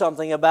showed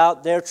something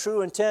about their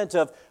true intent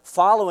of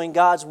following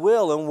God's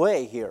will and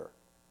way here.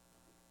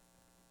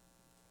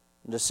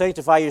 And to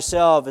sanctify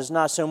yourself is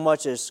not so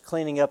much as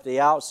cleaning up the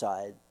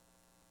outside.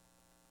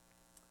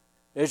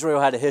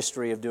 Israel had a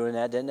history of doing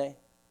that, didn't they?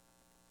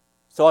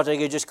 Thought they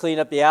could just clean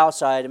up the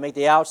outside and make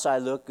the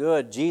outside look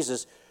good.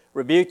 Jesus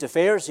rebuked the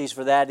Pharisees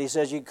for that. He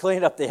says, you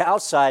clean up the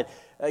outside,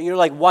 you're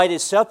like whited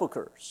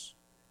sepulchres.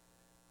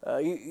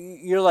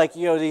 You're like,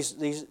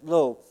 these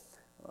little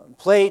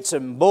plates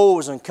and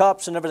bowls and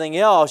cups and everything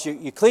else.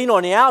 You clean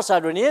on the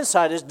outside, but on the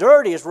inside it's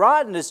dirty, it's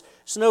rotten, it's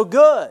no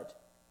good.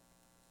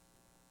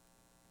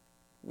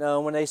 No,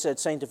 when they said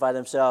sanctify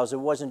themselves, it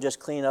wasn't just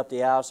clean up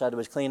the outside, it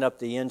was clean up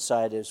the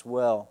inside as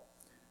well.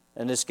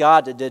 And it's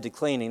God that did the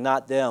cleaning,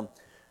 not them.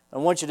 I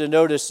want you to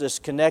notice this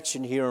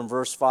connection here in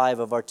verse 5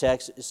 of our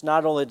text. It's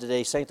not only did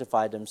they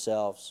sanctify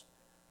themselves,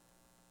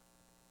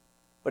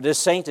 but this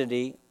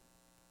sanctity,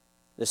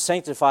 the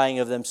sanctifying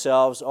of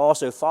themselves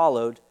also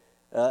followed.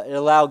 It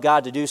allowed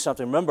God to do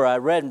something. Remember, I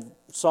read in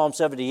Psalm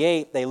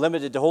 78, they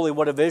limited the Holy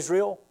One of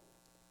Israel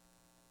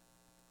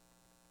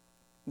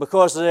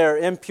because of their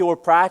impure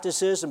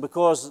practices and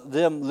because of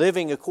them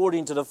living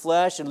according to the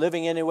flesh and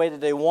living any way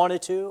that they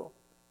wanted to.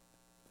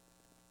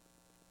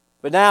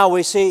 But now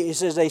we see, he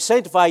says, they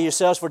sanctify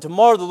yourselves, for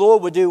tomorrow the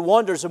Lord will do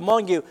wonders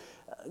among you.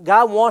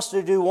 God wants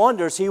to do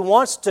wonders. He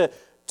wants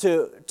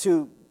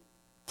to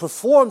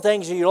perform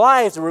things in your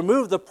life, to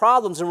remove the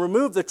problems and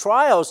remove the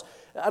trials.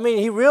 I mean,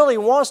 He really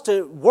wants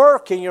to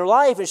work in your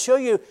life and show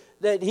you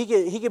that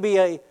He could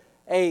be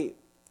a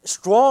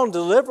strong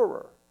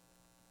deliverer.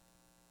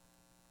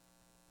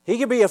 He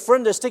could be a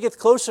friend that sticketh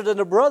closer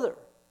than a brother.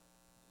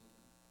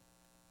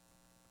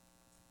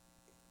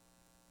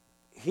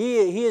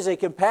 He is a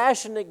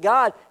compassionate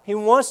God. He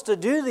wants to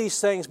do these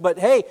things, but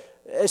hey,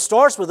 it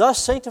starts with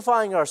us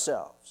sanctifying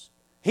ourselves.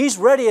 He's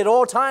ready at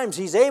all times.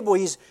 He's able.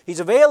 He's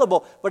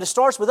available. But it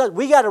starts with us.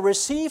 We got to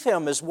receive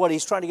Him is what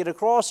He's trying to get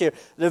across here.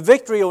 The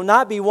victory will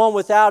not be won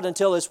without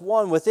until it's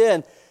won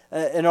within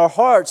in our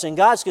hearts. And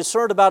God's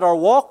concerned about our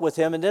walk with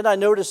Him. And then I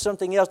noticed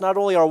something else. Not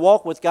only our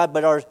walk with God,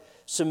 but our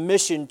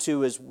submission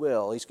to His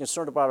will. He's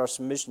concerned about our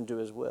submission to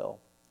His will.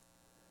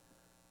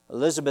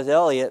 Elisabeth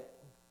Elliot,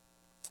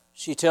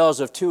 she tells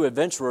of two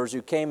adventurers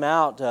who came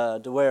out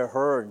to where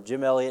her and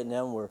Jim Elliot and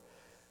them were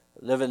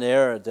living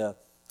there at the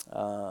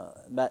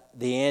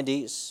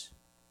Andes.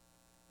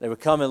 They were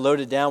coming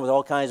loaded down with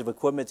all kinds of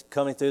equipment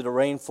coming through the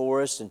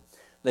rainforest, and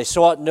they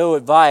sought no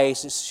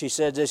advice. She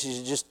said this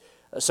is just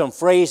some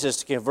phrases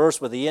to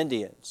converse with the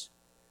Indians.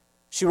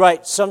 She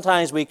writes,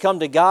 sometimes we come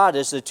to God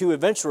as the two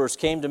adventurers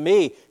came to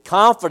me,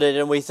 confident,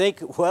 and we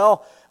think,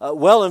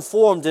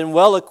 well-informed and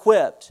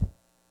well-equipped.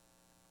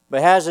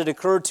 But has it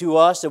occurred to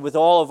us that with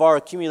all of our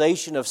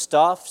accumulation of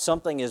stuff,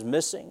 something is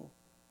missing?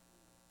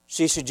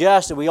 She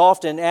suggests that we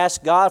often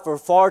ask God for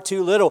far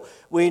too little.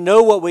 We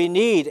know what we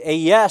need, a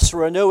yes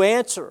or a no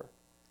answer.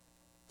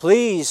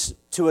 Please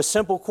to a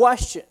simple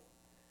question,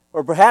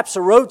 or perhaps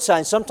a road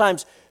sign,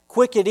 sometimes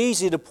quick and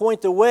easy to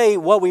point the way.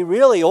 What we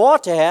really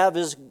ought to have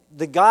is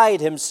the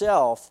guide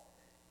Himself.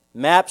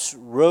 Maps,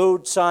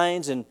 road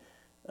signs, and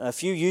a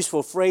few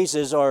useful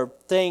phrases are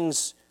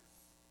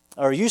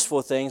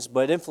useful things,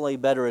 but infinitely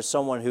better is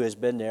someone who has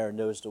been there and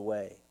knows the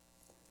way.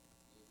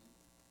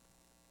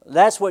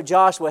 That's what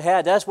Joshua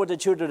had. That's what the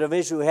children of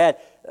Israel had.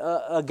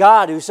 A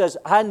God who says,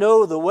 I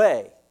know the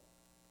way.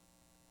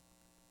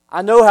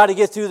 I know how to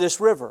get through this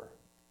river.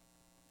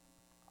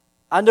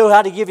 I know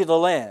how to give you the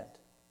land.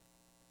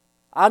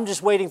 I'm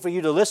just waiting for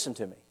you to listen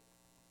to me.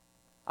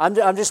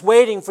 I'm just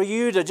waiting for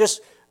you to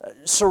just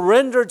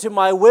surrender to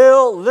my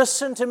will.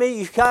 Listen to me.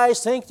 You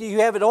guys think that you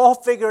have it all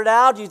figured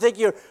out. You think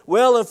you're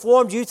well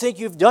informed. You think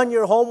you've done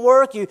your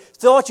homework. You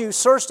thought you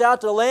searched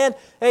out the land.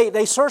 Hey,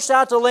 they searched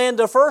out the land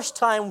the first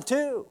time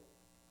too.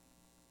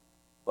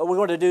 But we're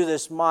going to do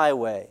this my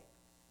way.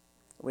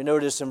 We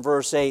notice in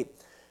verse 8,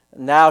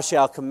 now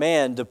shall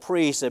command the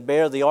priests that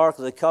bear the ark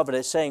of the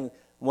covenant, saying,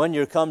 when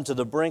you come to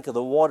the brink of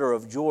the water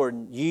of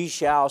Jordan, ye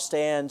shall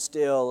stand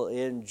still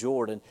in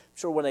Jordan. I'm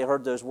sure when they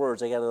heard those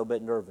words, they got a little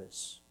bit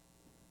nervous.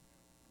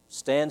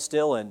 Stand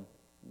still in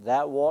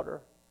that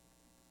water,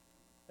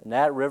 in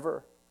that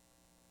river.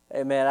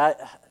 Hey man,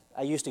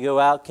 I used to go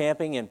out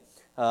camping in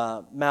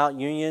Mount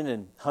Union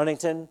and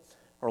Huntington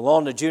or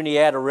along the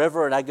Juniata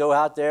River, and I'd go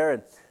out there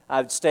and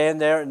I'd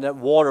stand there and that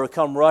water would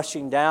come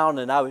rushing down,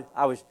 and I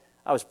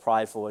was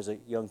prideful as a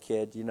young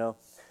kid, you know.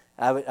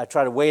 I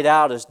tried to wade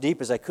out as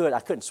deep as I could. I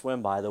couldn't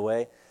swim, by the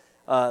way.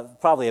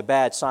 Probably a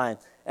bad sign.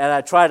 And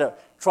I try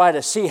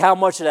to see how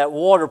much of that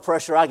water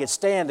pressure I could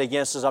stand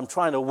against as I'm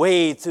trying to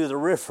wade through the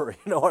river.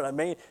 You know what I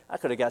mean? I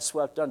could have got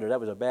swept under. That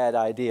was a bad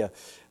idea.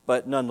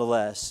 But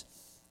nonetheless,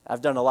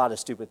 I've done a lot of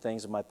stupid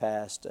things in my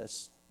past.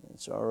 That's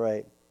all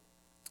right.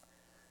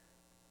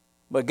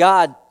 But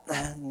God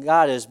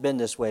has been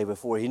this way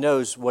before. He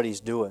knows what He's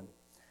doing.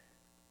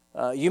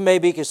 You may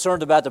be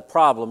concerned about the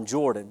problem,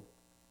 Jordan,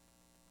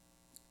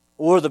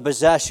 or the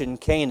possession,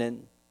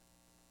 Canaan.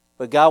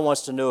 But God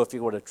wants to know if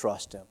you're going to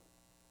trust Him.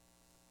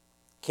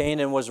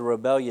 Canaan was a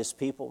rebellious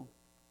people,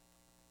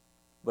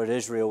 but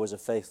Israel was a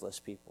faithless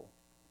people.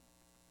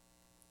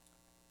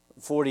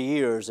 For 40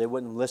 years, they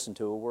wouldn't listen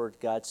to a word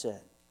God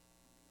said.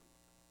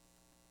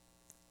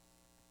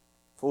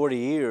 40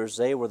 years,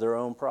 they were their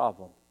own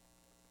problem.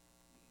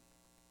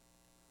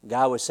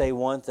 God would say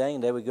one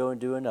thing, they would go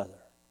and do another.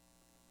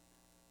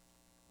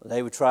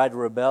 They would try to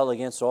rebel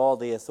against all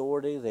the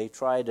authority. They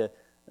tried to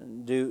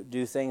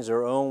do things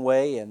their own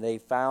way, and they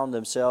found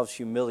themselves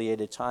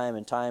humiliated time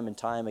and time and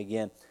time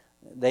again.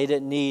 They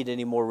didn't need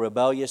any more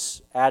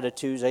rebellious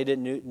attitudes. They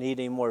didn't need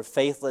any more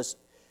faithless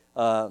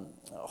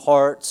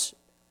hearts.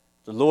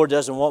 The Lord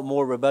doesn't want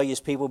more rebellious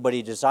people, but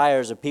He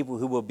desires a people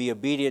who will be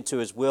obedient to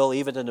His will,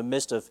 even in the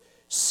midst of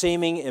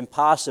seeming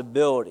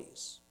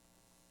impossibilities.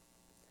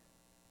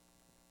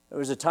 There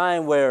was a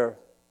time where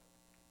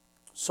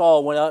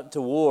Saul went out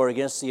to war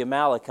against the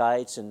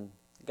Amalekites, and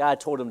God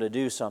told him to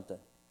do something.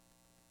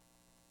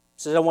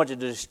 He says, I want you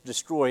to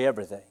destroy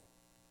everything.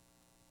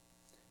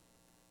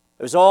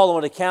 It was all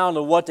on account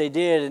of what they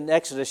did in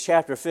Exodus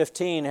chapter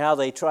 15, how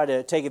they tried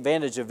to take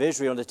advantage of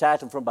Israel and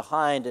attack them from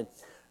behind,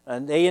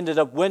 and they ended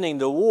up winning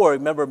the war.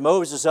 Remember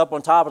Moses up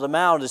on top of the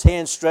mountain, his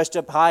hands stretched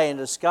up high in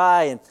the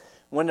sky, and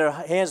when their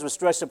hands were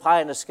stretched up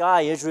high in the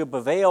sky, Israel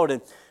prevailed,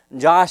 and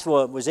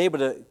Joshua was able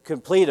to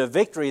complete a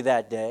victory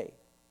that day.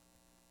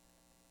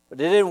 But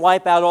they didn't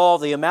wipe out all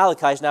the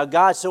Amalekites. Now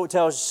God so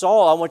tells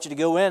Saul, I want you to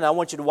go in, I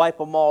want you to wipe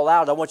them all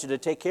out, I want you to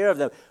take care of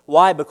them.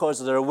 Why?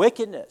 Because of their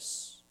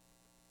wickedness.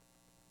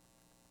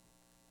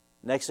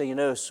 Next thing you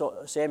know,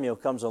 Samuel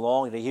comes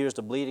along and he hears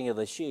the bleating of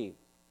the sheep.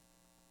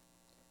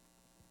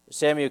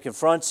 Samuel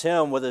confronts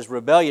him with his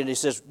rebellion. He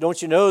says, don't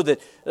you know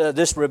that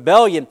this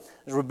rebellion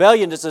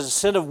is a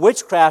sin of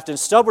witchcraft and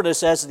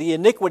stubbornness as the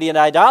iniquity and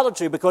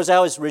idolatry, because I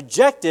was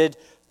rejected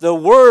the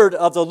word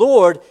of the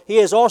Lord, he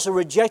has also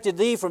rejected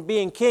thee from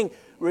being king.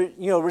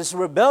 This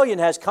rebellion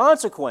has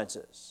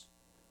consequences.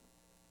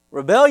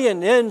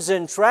 Rebellion ends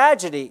in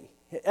tragedy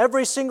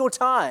every single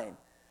time.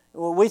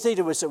 Well, we think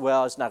it's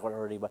not going to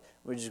hurt anybody.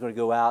 We're just going to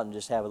go out and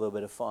just have a little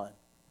bit of fun.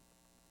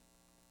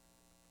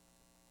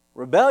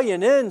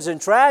 Rebellion ends in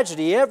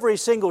tragedy every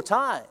single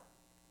time.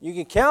 You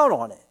can count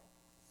on it.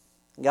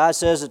 God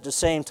says at the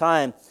same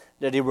time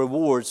that he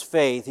rewards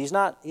faith. He's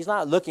not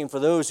looking for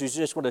those who's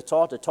just going to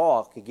talk the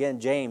talk. Again,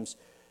 James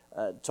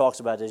talks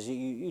about this.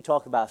 You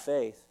talk about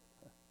faith.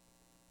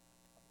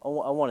 I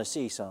want to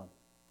see some.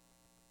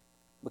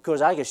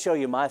 Because I can show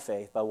you my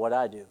faith by what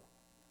I do.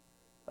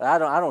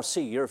 But I don't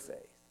see your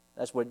faith.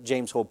 That's what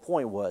James' whole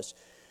point was.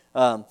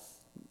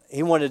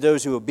 He wanted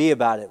those who would be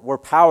about it. We're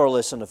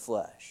powerless in the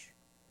flesh.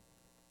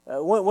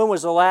 When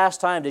was the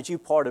last time that you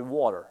parted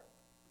water?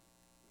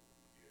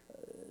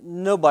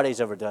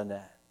 Nobody's ever done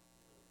that.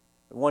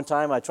 One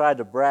time I tried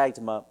to brag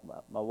to my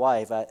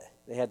wife.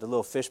 They had the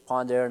little fish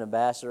pond there in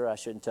Ambassador. I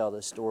shouldn't tell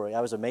this story.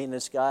 I was a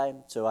maintenance guy,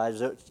 so I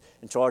was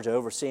in charge of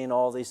overseeing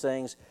all these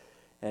things.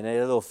 And they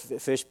had a little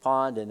fish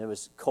pond, and it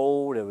was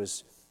cold. It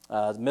was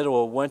the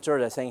middle of winter.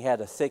 That thing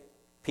had a thick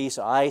piece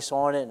of ice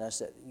on it. And I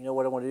said, you know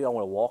what I want to do? I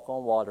want to walk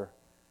on water.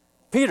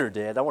 Peter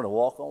did. I want to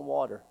walk on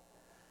water.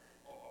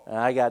 And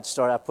I got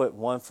started. I put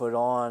one foot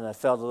on. I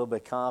felt a little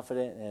bit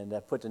confident, and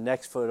I put the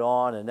next foot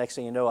on. And next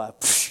thing you know, I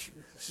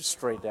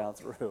straight down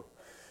through.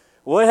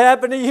 What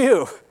happened to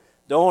you?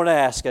 Don't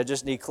ask. I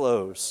just need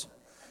clothes.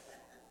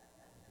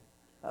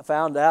 I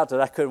found out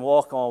that I couldn't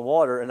walk on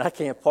water, and I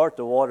can't part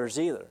the waters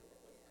either.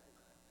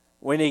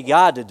 We need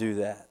God to do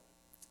that.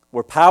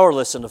 We're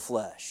powerless in the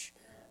flesh.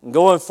 And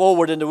going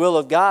forward in the will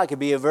of God can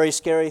be a very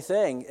scary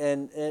thing,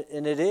 and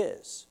it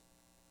is.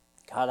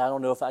 God, I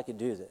don't know if I could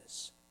do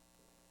this.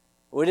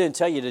 We didn't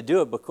tell you to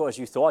do it because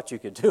you thought you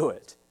could do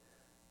it.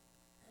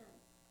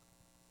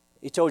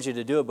 He told you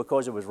to do it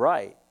because it was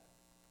right.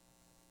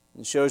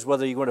 It shows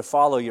whether you're going to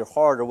follow your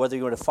heart or whether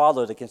you're going to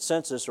follow the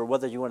consensus or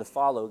whether you're going to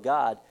follow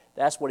God.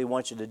 That's what he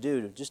wants you to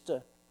do, just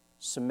to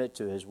submit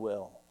to his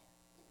will.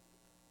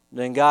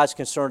 Then God's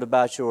concerned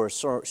about your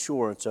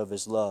assurance of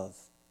his love.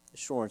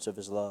 Assurance of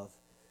his love.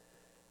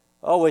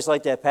 I always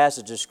like that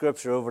passage of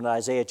Scripture over in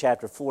Isaiah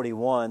chapter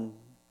 41.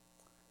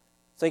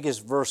 I think it's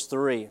verse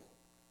 3.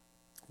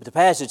 But the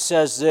passage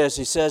says this.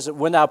 He says,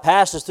 when thou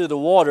passest through the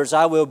waters,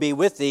 I will be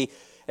with thee,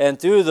 and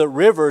through the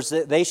rivers,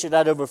 they shall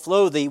not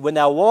overflow thee. When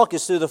thou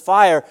walkest through the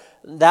fire,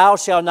 thou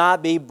shalt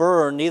not be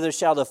burned, neither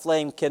shall the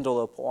flame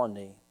kindle upon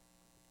thee.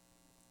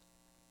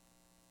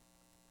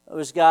 It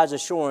was God's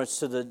assurance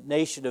to the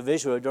nation of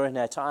Israel during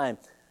that time.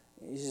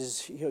 He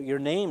says, your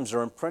names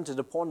are imprinted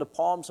upon the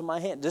palms of my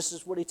hand. This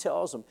is what he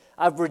tells them.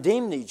 I've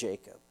redeemed thee,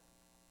 Jacob.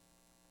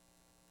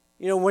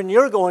 When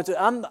you're going through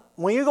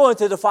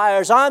the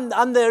fires,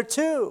 I'm there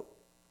too.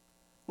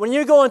 When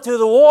you're going through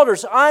the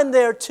waters, I'm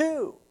there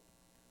too.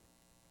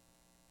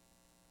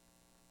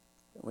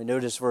 We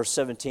notice verse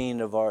 17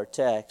 of our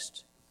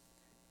text.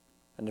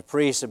 And the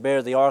priests that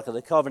bare the ark of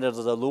the covenant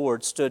of the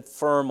Lord stood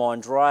firm on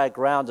dry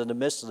ground in the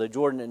midst of the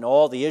Jordan, and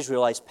all the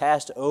Israelites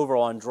passed over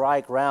on dry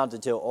ground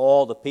until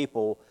all the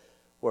people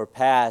were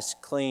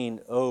passed clean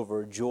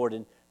over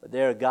Jordan. But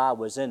there God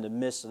was in the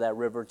midst of that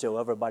river until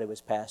everybody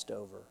was passed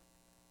over.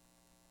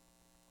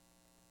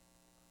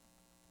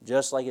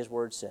 Just like his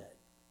word said.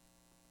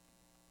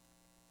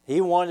 He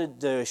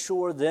wanted to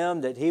assure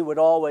them that he would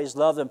always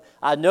love them.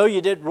 I know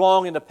you did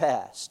wrong in the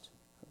past.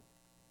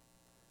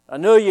 I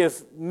know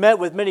you've met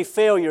with many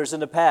failures in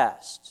the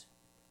past.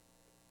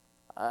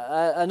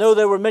 I know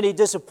there were many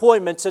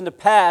disappointments in the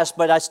past,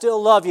 but I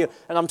still love you,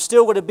 and I'm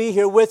still going to be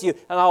here with you,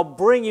 and I'll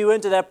bring you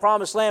into that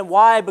promised land.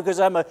 Why? Because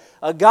I'm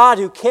a God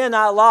who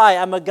cannot lie.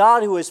 I'm a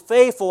God who is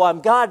faithful.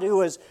 I'm God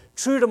who is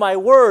true to my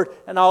word,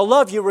 and I'll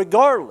love you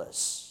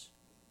regardless.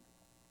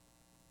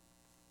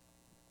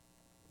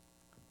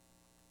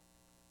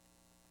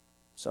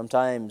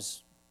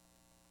 Sometimes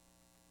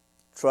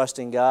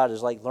trusting God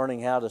is like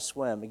learning how to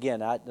swim.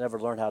 Again, I never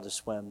learned how to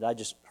swim. I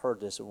just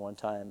heard this at one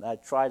time. I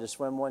tried to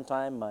swim one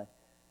time. My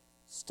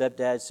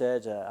stepdad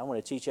said, I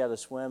want to teach you how to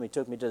swim. He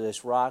took me to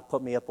this rock,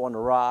 put me up on the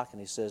rock,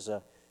 and he says,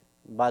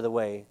 by the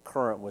way,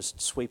 current was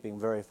sweeping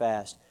very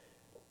fast.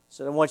 He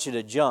said, I want you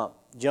to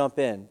jump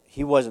in.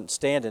 He wasn't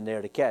standing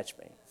there to catch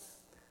me.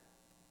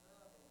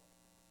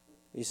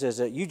 He says,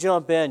 you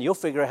jump in, you'll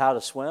figure out how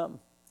to swim.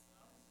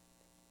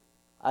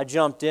 I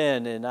jumped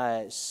in and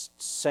I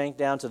sank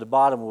down to the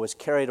bottom and was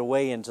carried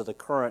away into the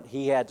current.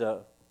 He had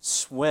to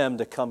swim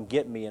to come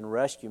get me and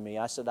rescue me.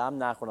 I said, I'm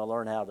not going to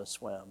learn how to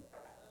swim.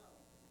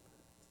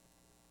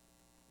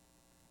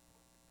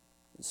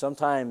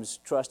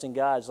 Sometimes trusting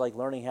God is like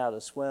learning how to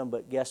swim,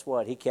 but guess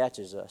what? He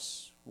catches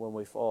us when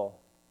we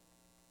fall.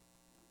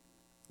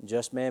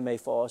 Just man may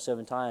fall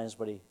 7 times,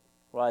 but he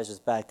rises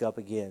back up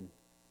again.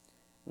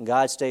 And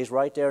God stays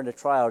right there in the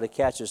trial to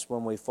catch us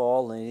when we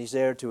fall, and he's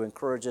there to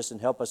encourage us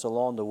and help us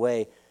along the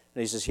way.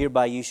 And he says,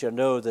 hereby you shall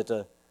know that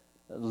the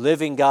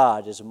living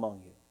God is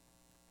among you.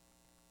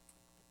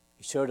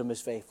 He showed them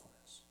his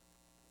faithfulness.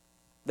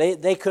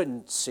 They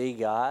couldn't see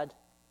God.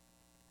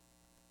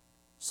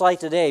 It's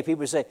like today,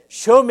 people say,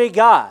 show me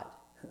God.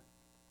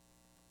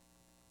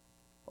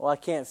 Well, I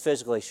can't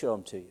physically show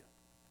Him to you.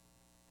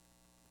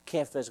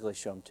 Can't physically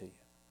show Him to you.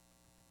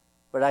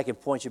 But I can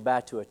point you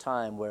back to a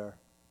time where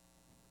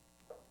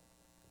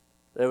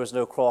there was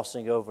no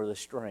crossing over the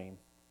stream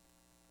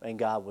and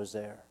God was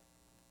there.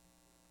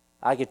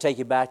 I could take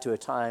you back to a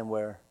time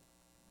where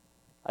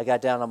I got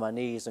down on my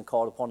knees and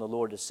called upon the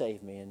Lord to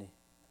save me, and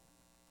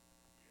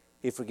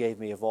He forgave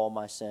me of all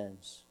my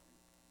sins.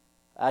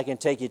 I can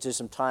take you to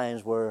some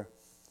times where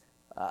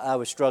I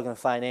was struggling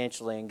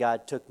financially and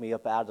God took me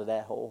up out of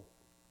that hole.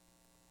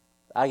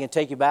 I can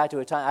take you back to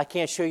a time. I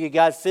can't show you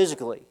God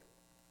physically.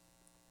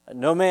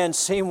 No man's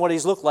seen what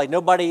He's looked like.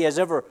 Nobody has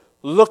ever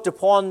looked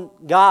upon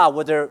God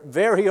with their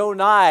very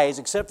own eyes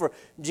except for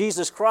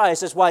Jesus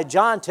Christ. That's why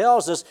John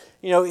tells us,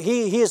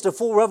 He is the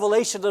full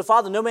revelation of the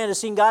Father. No man has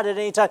seen God at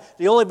any time.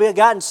 The only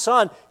begotten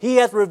Son, He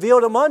hath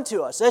revealed Him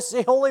unto us. That's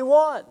the only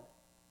one.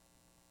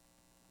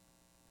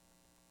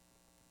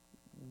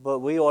 But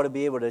we ought to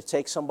be able to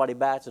take somebody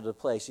back to the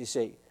place. You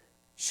say,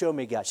 show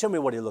me God. Show me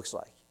what He looks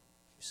like.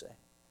 You say,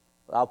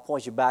 well, I'll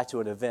point you back to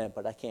an event,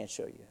 but I can't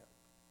show you.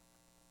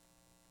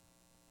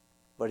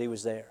 But He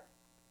was there.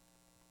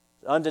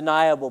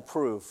 Undeniable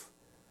proof.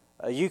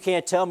 You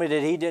can't tell me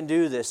that He didn't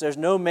do this. There's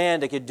no man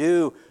that could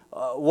do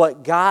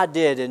what God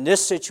did in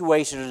this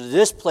situation, or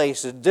this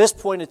place, at this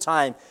point in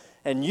time.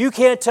 And you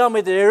can't tell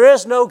me that there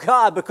is no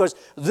God, because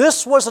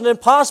this was an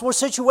impossible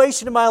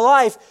situation in my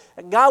life.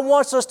 And God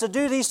wants us to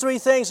do these three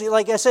things.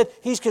 Like I said,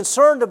 He's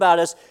concerned about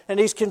us, and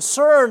He's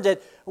concerned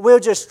that we'll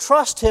just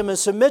trust Him and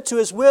submit to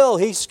His will.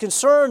 He's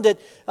concerned that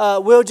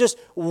we'll just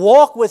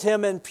walk with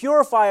Him and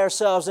purify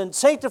ourselves and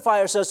sanctify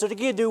ourselves so that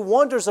He can do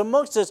wonders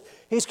amongst us.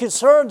 He's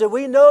concerned that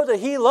we know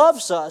that He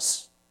loves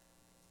us,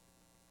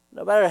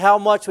 no matter how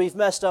much we've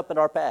messed up in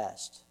our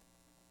past.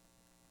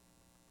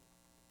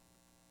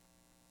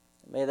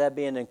 May that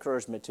be an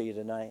encouragement to you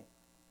tonight.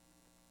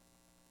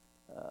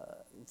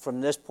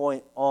 From this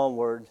point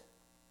onward,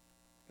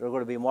 we're going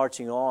to be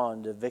marching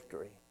on to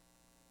victory.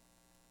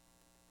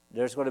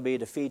 There's going to be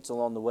defeats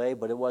along the way,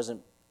 but it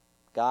wasn't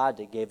God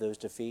that gave those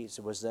defeats,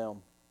 it was them.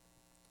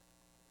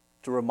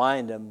 To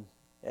remind them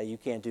that you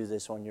can't do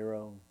this on your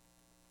own.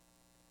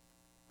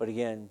 But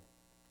again,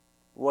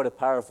 what a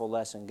powerful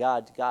lesson.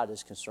 God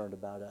is concerned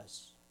about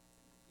us.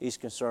 He's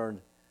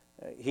concerned.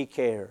 He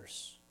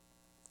cares.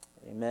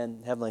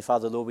 Amen. Heavenly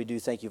Father, Lord, we do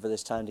thank You for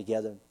this time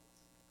together.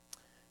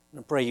 And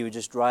I pray You would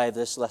just drive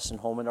this lesson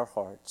home in our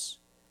hearts.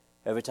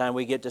 Every time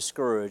we get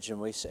discouraged and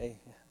we say,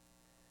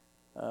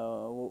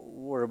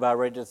 we're about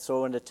ready to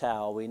throw in the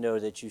towel, we know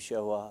that You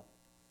show up.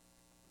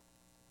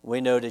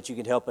 We know that You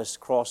can help us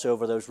cross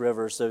over those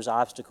rivers, those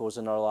obstacles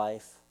in our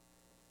life.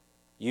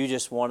 You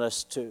just want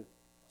us to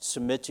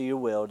submit to Your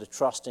will, to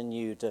trust in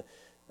You, to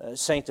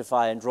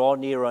sanctify and draw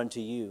near unto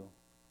You.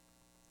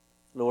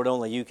 Lord,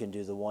 only You can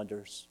do the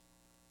wonders.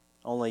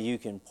 Only You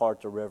can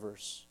part the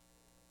rivers.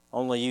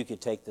 Only You can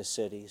take the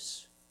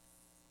cities.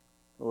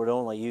 Lord,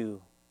 only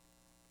You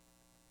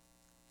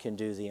can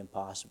do the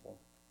impossible.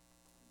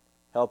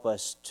 Help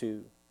us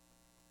to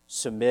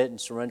submit and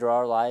surrender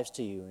our lives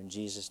to You. In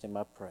Jesus' name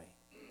I pray.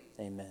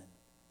 Amen.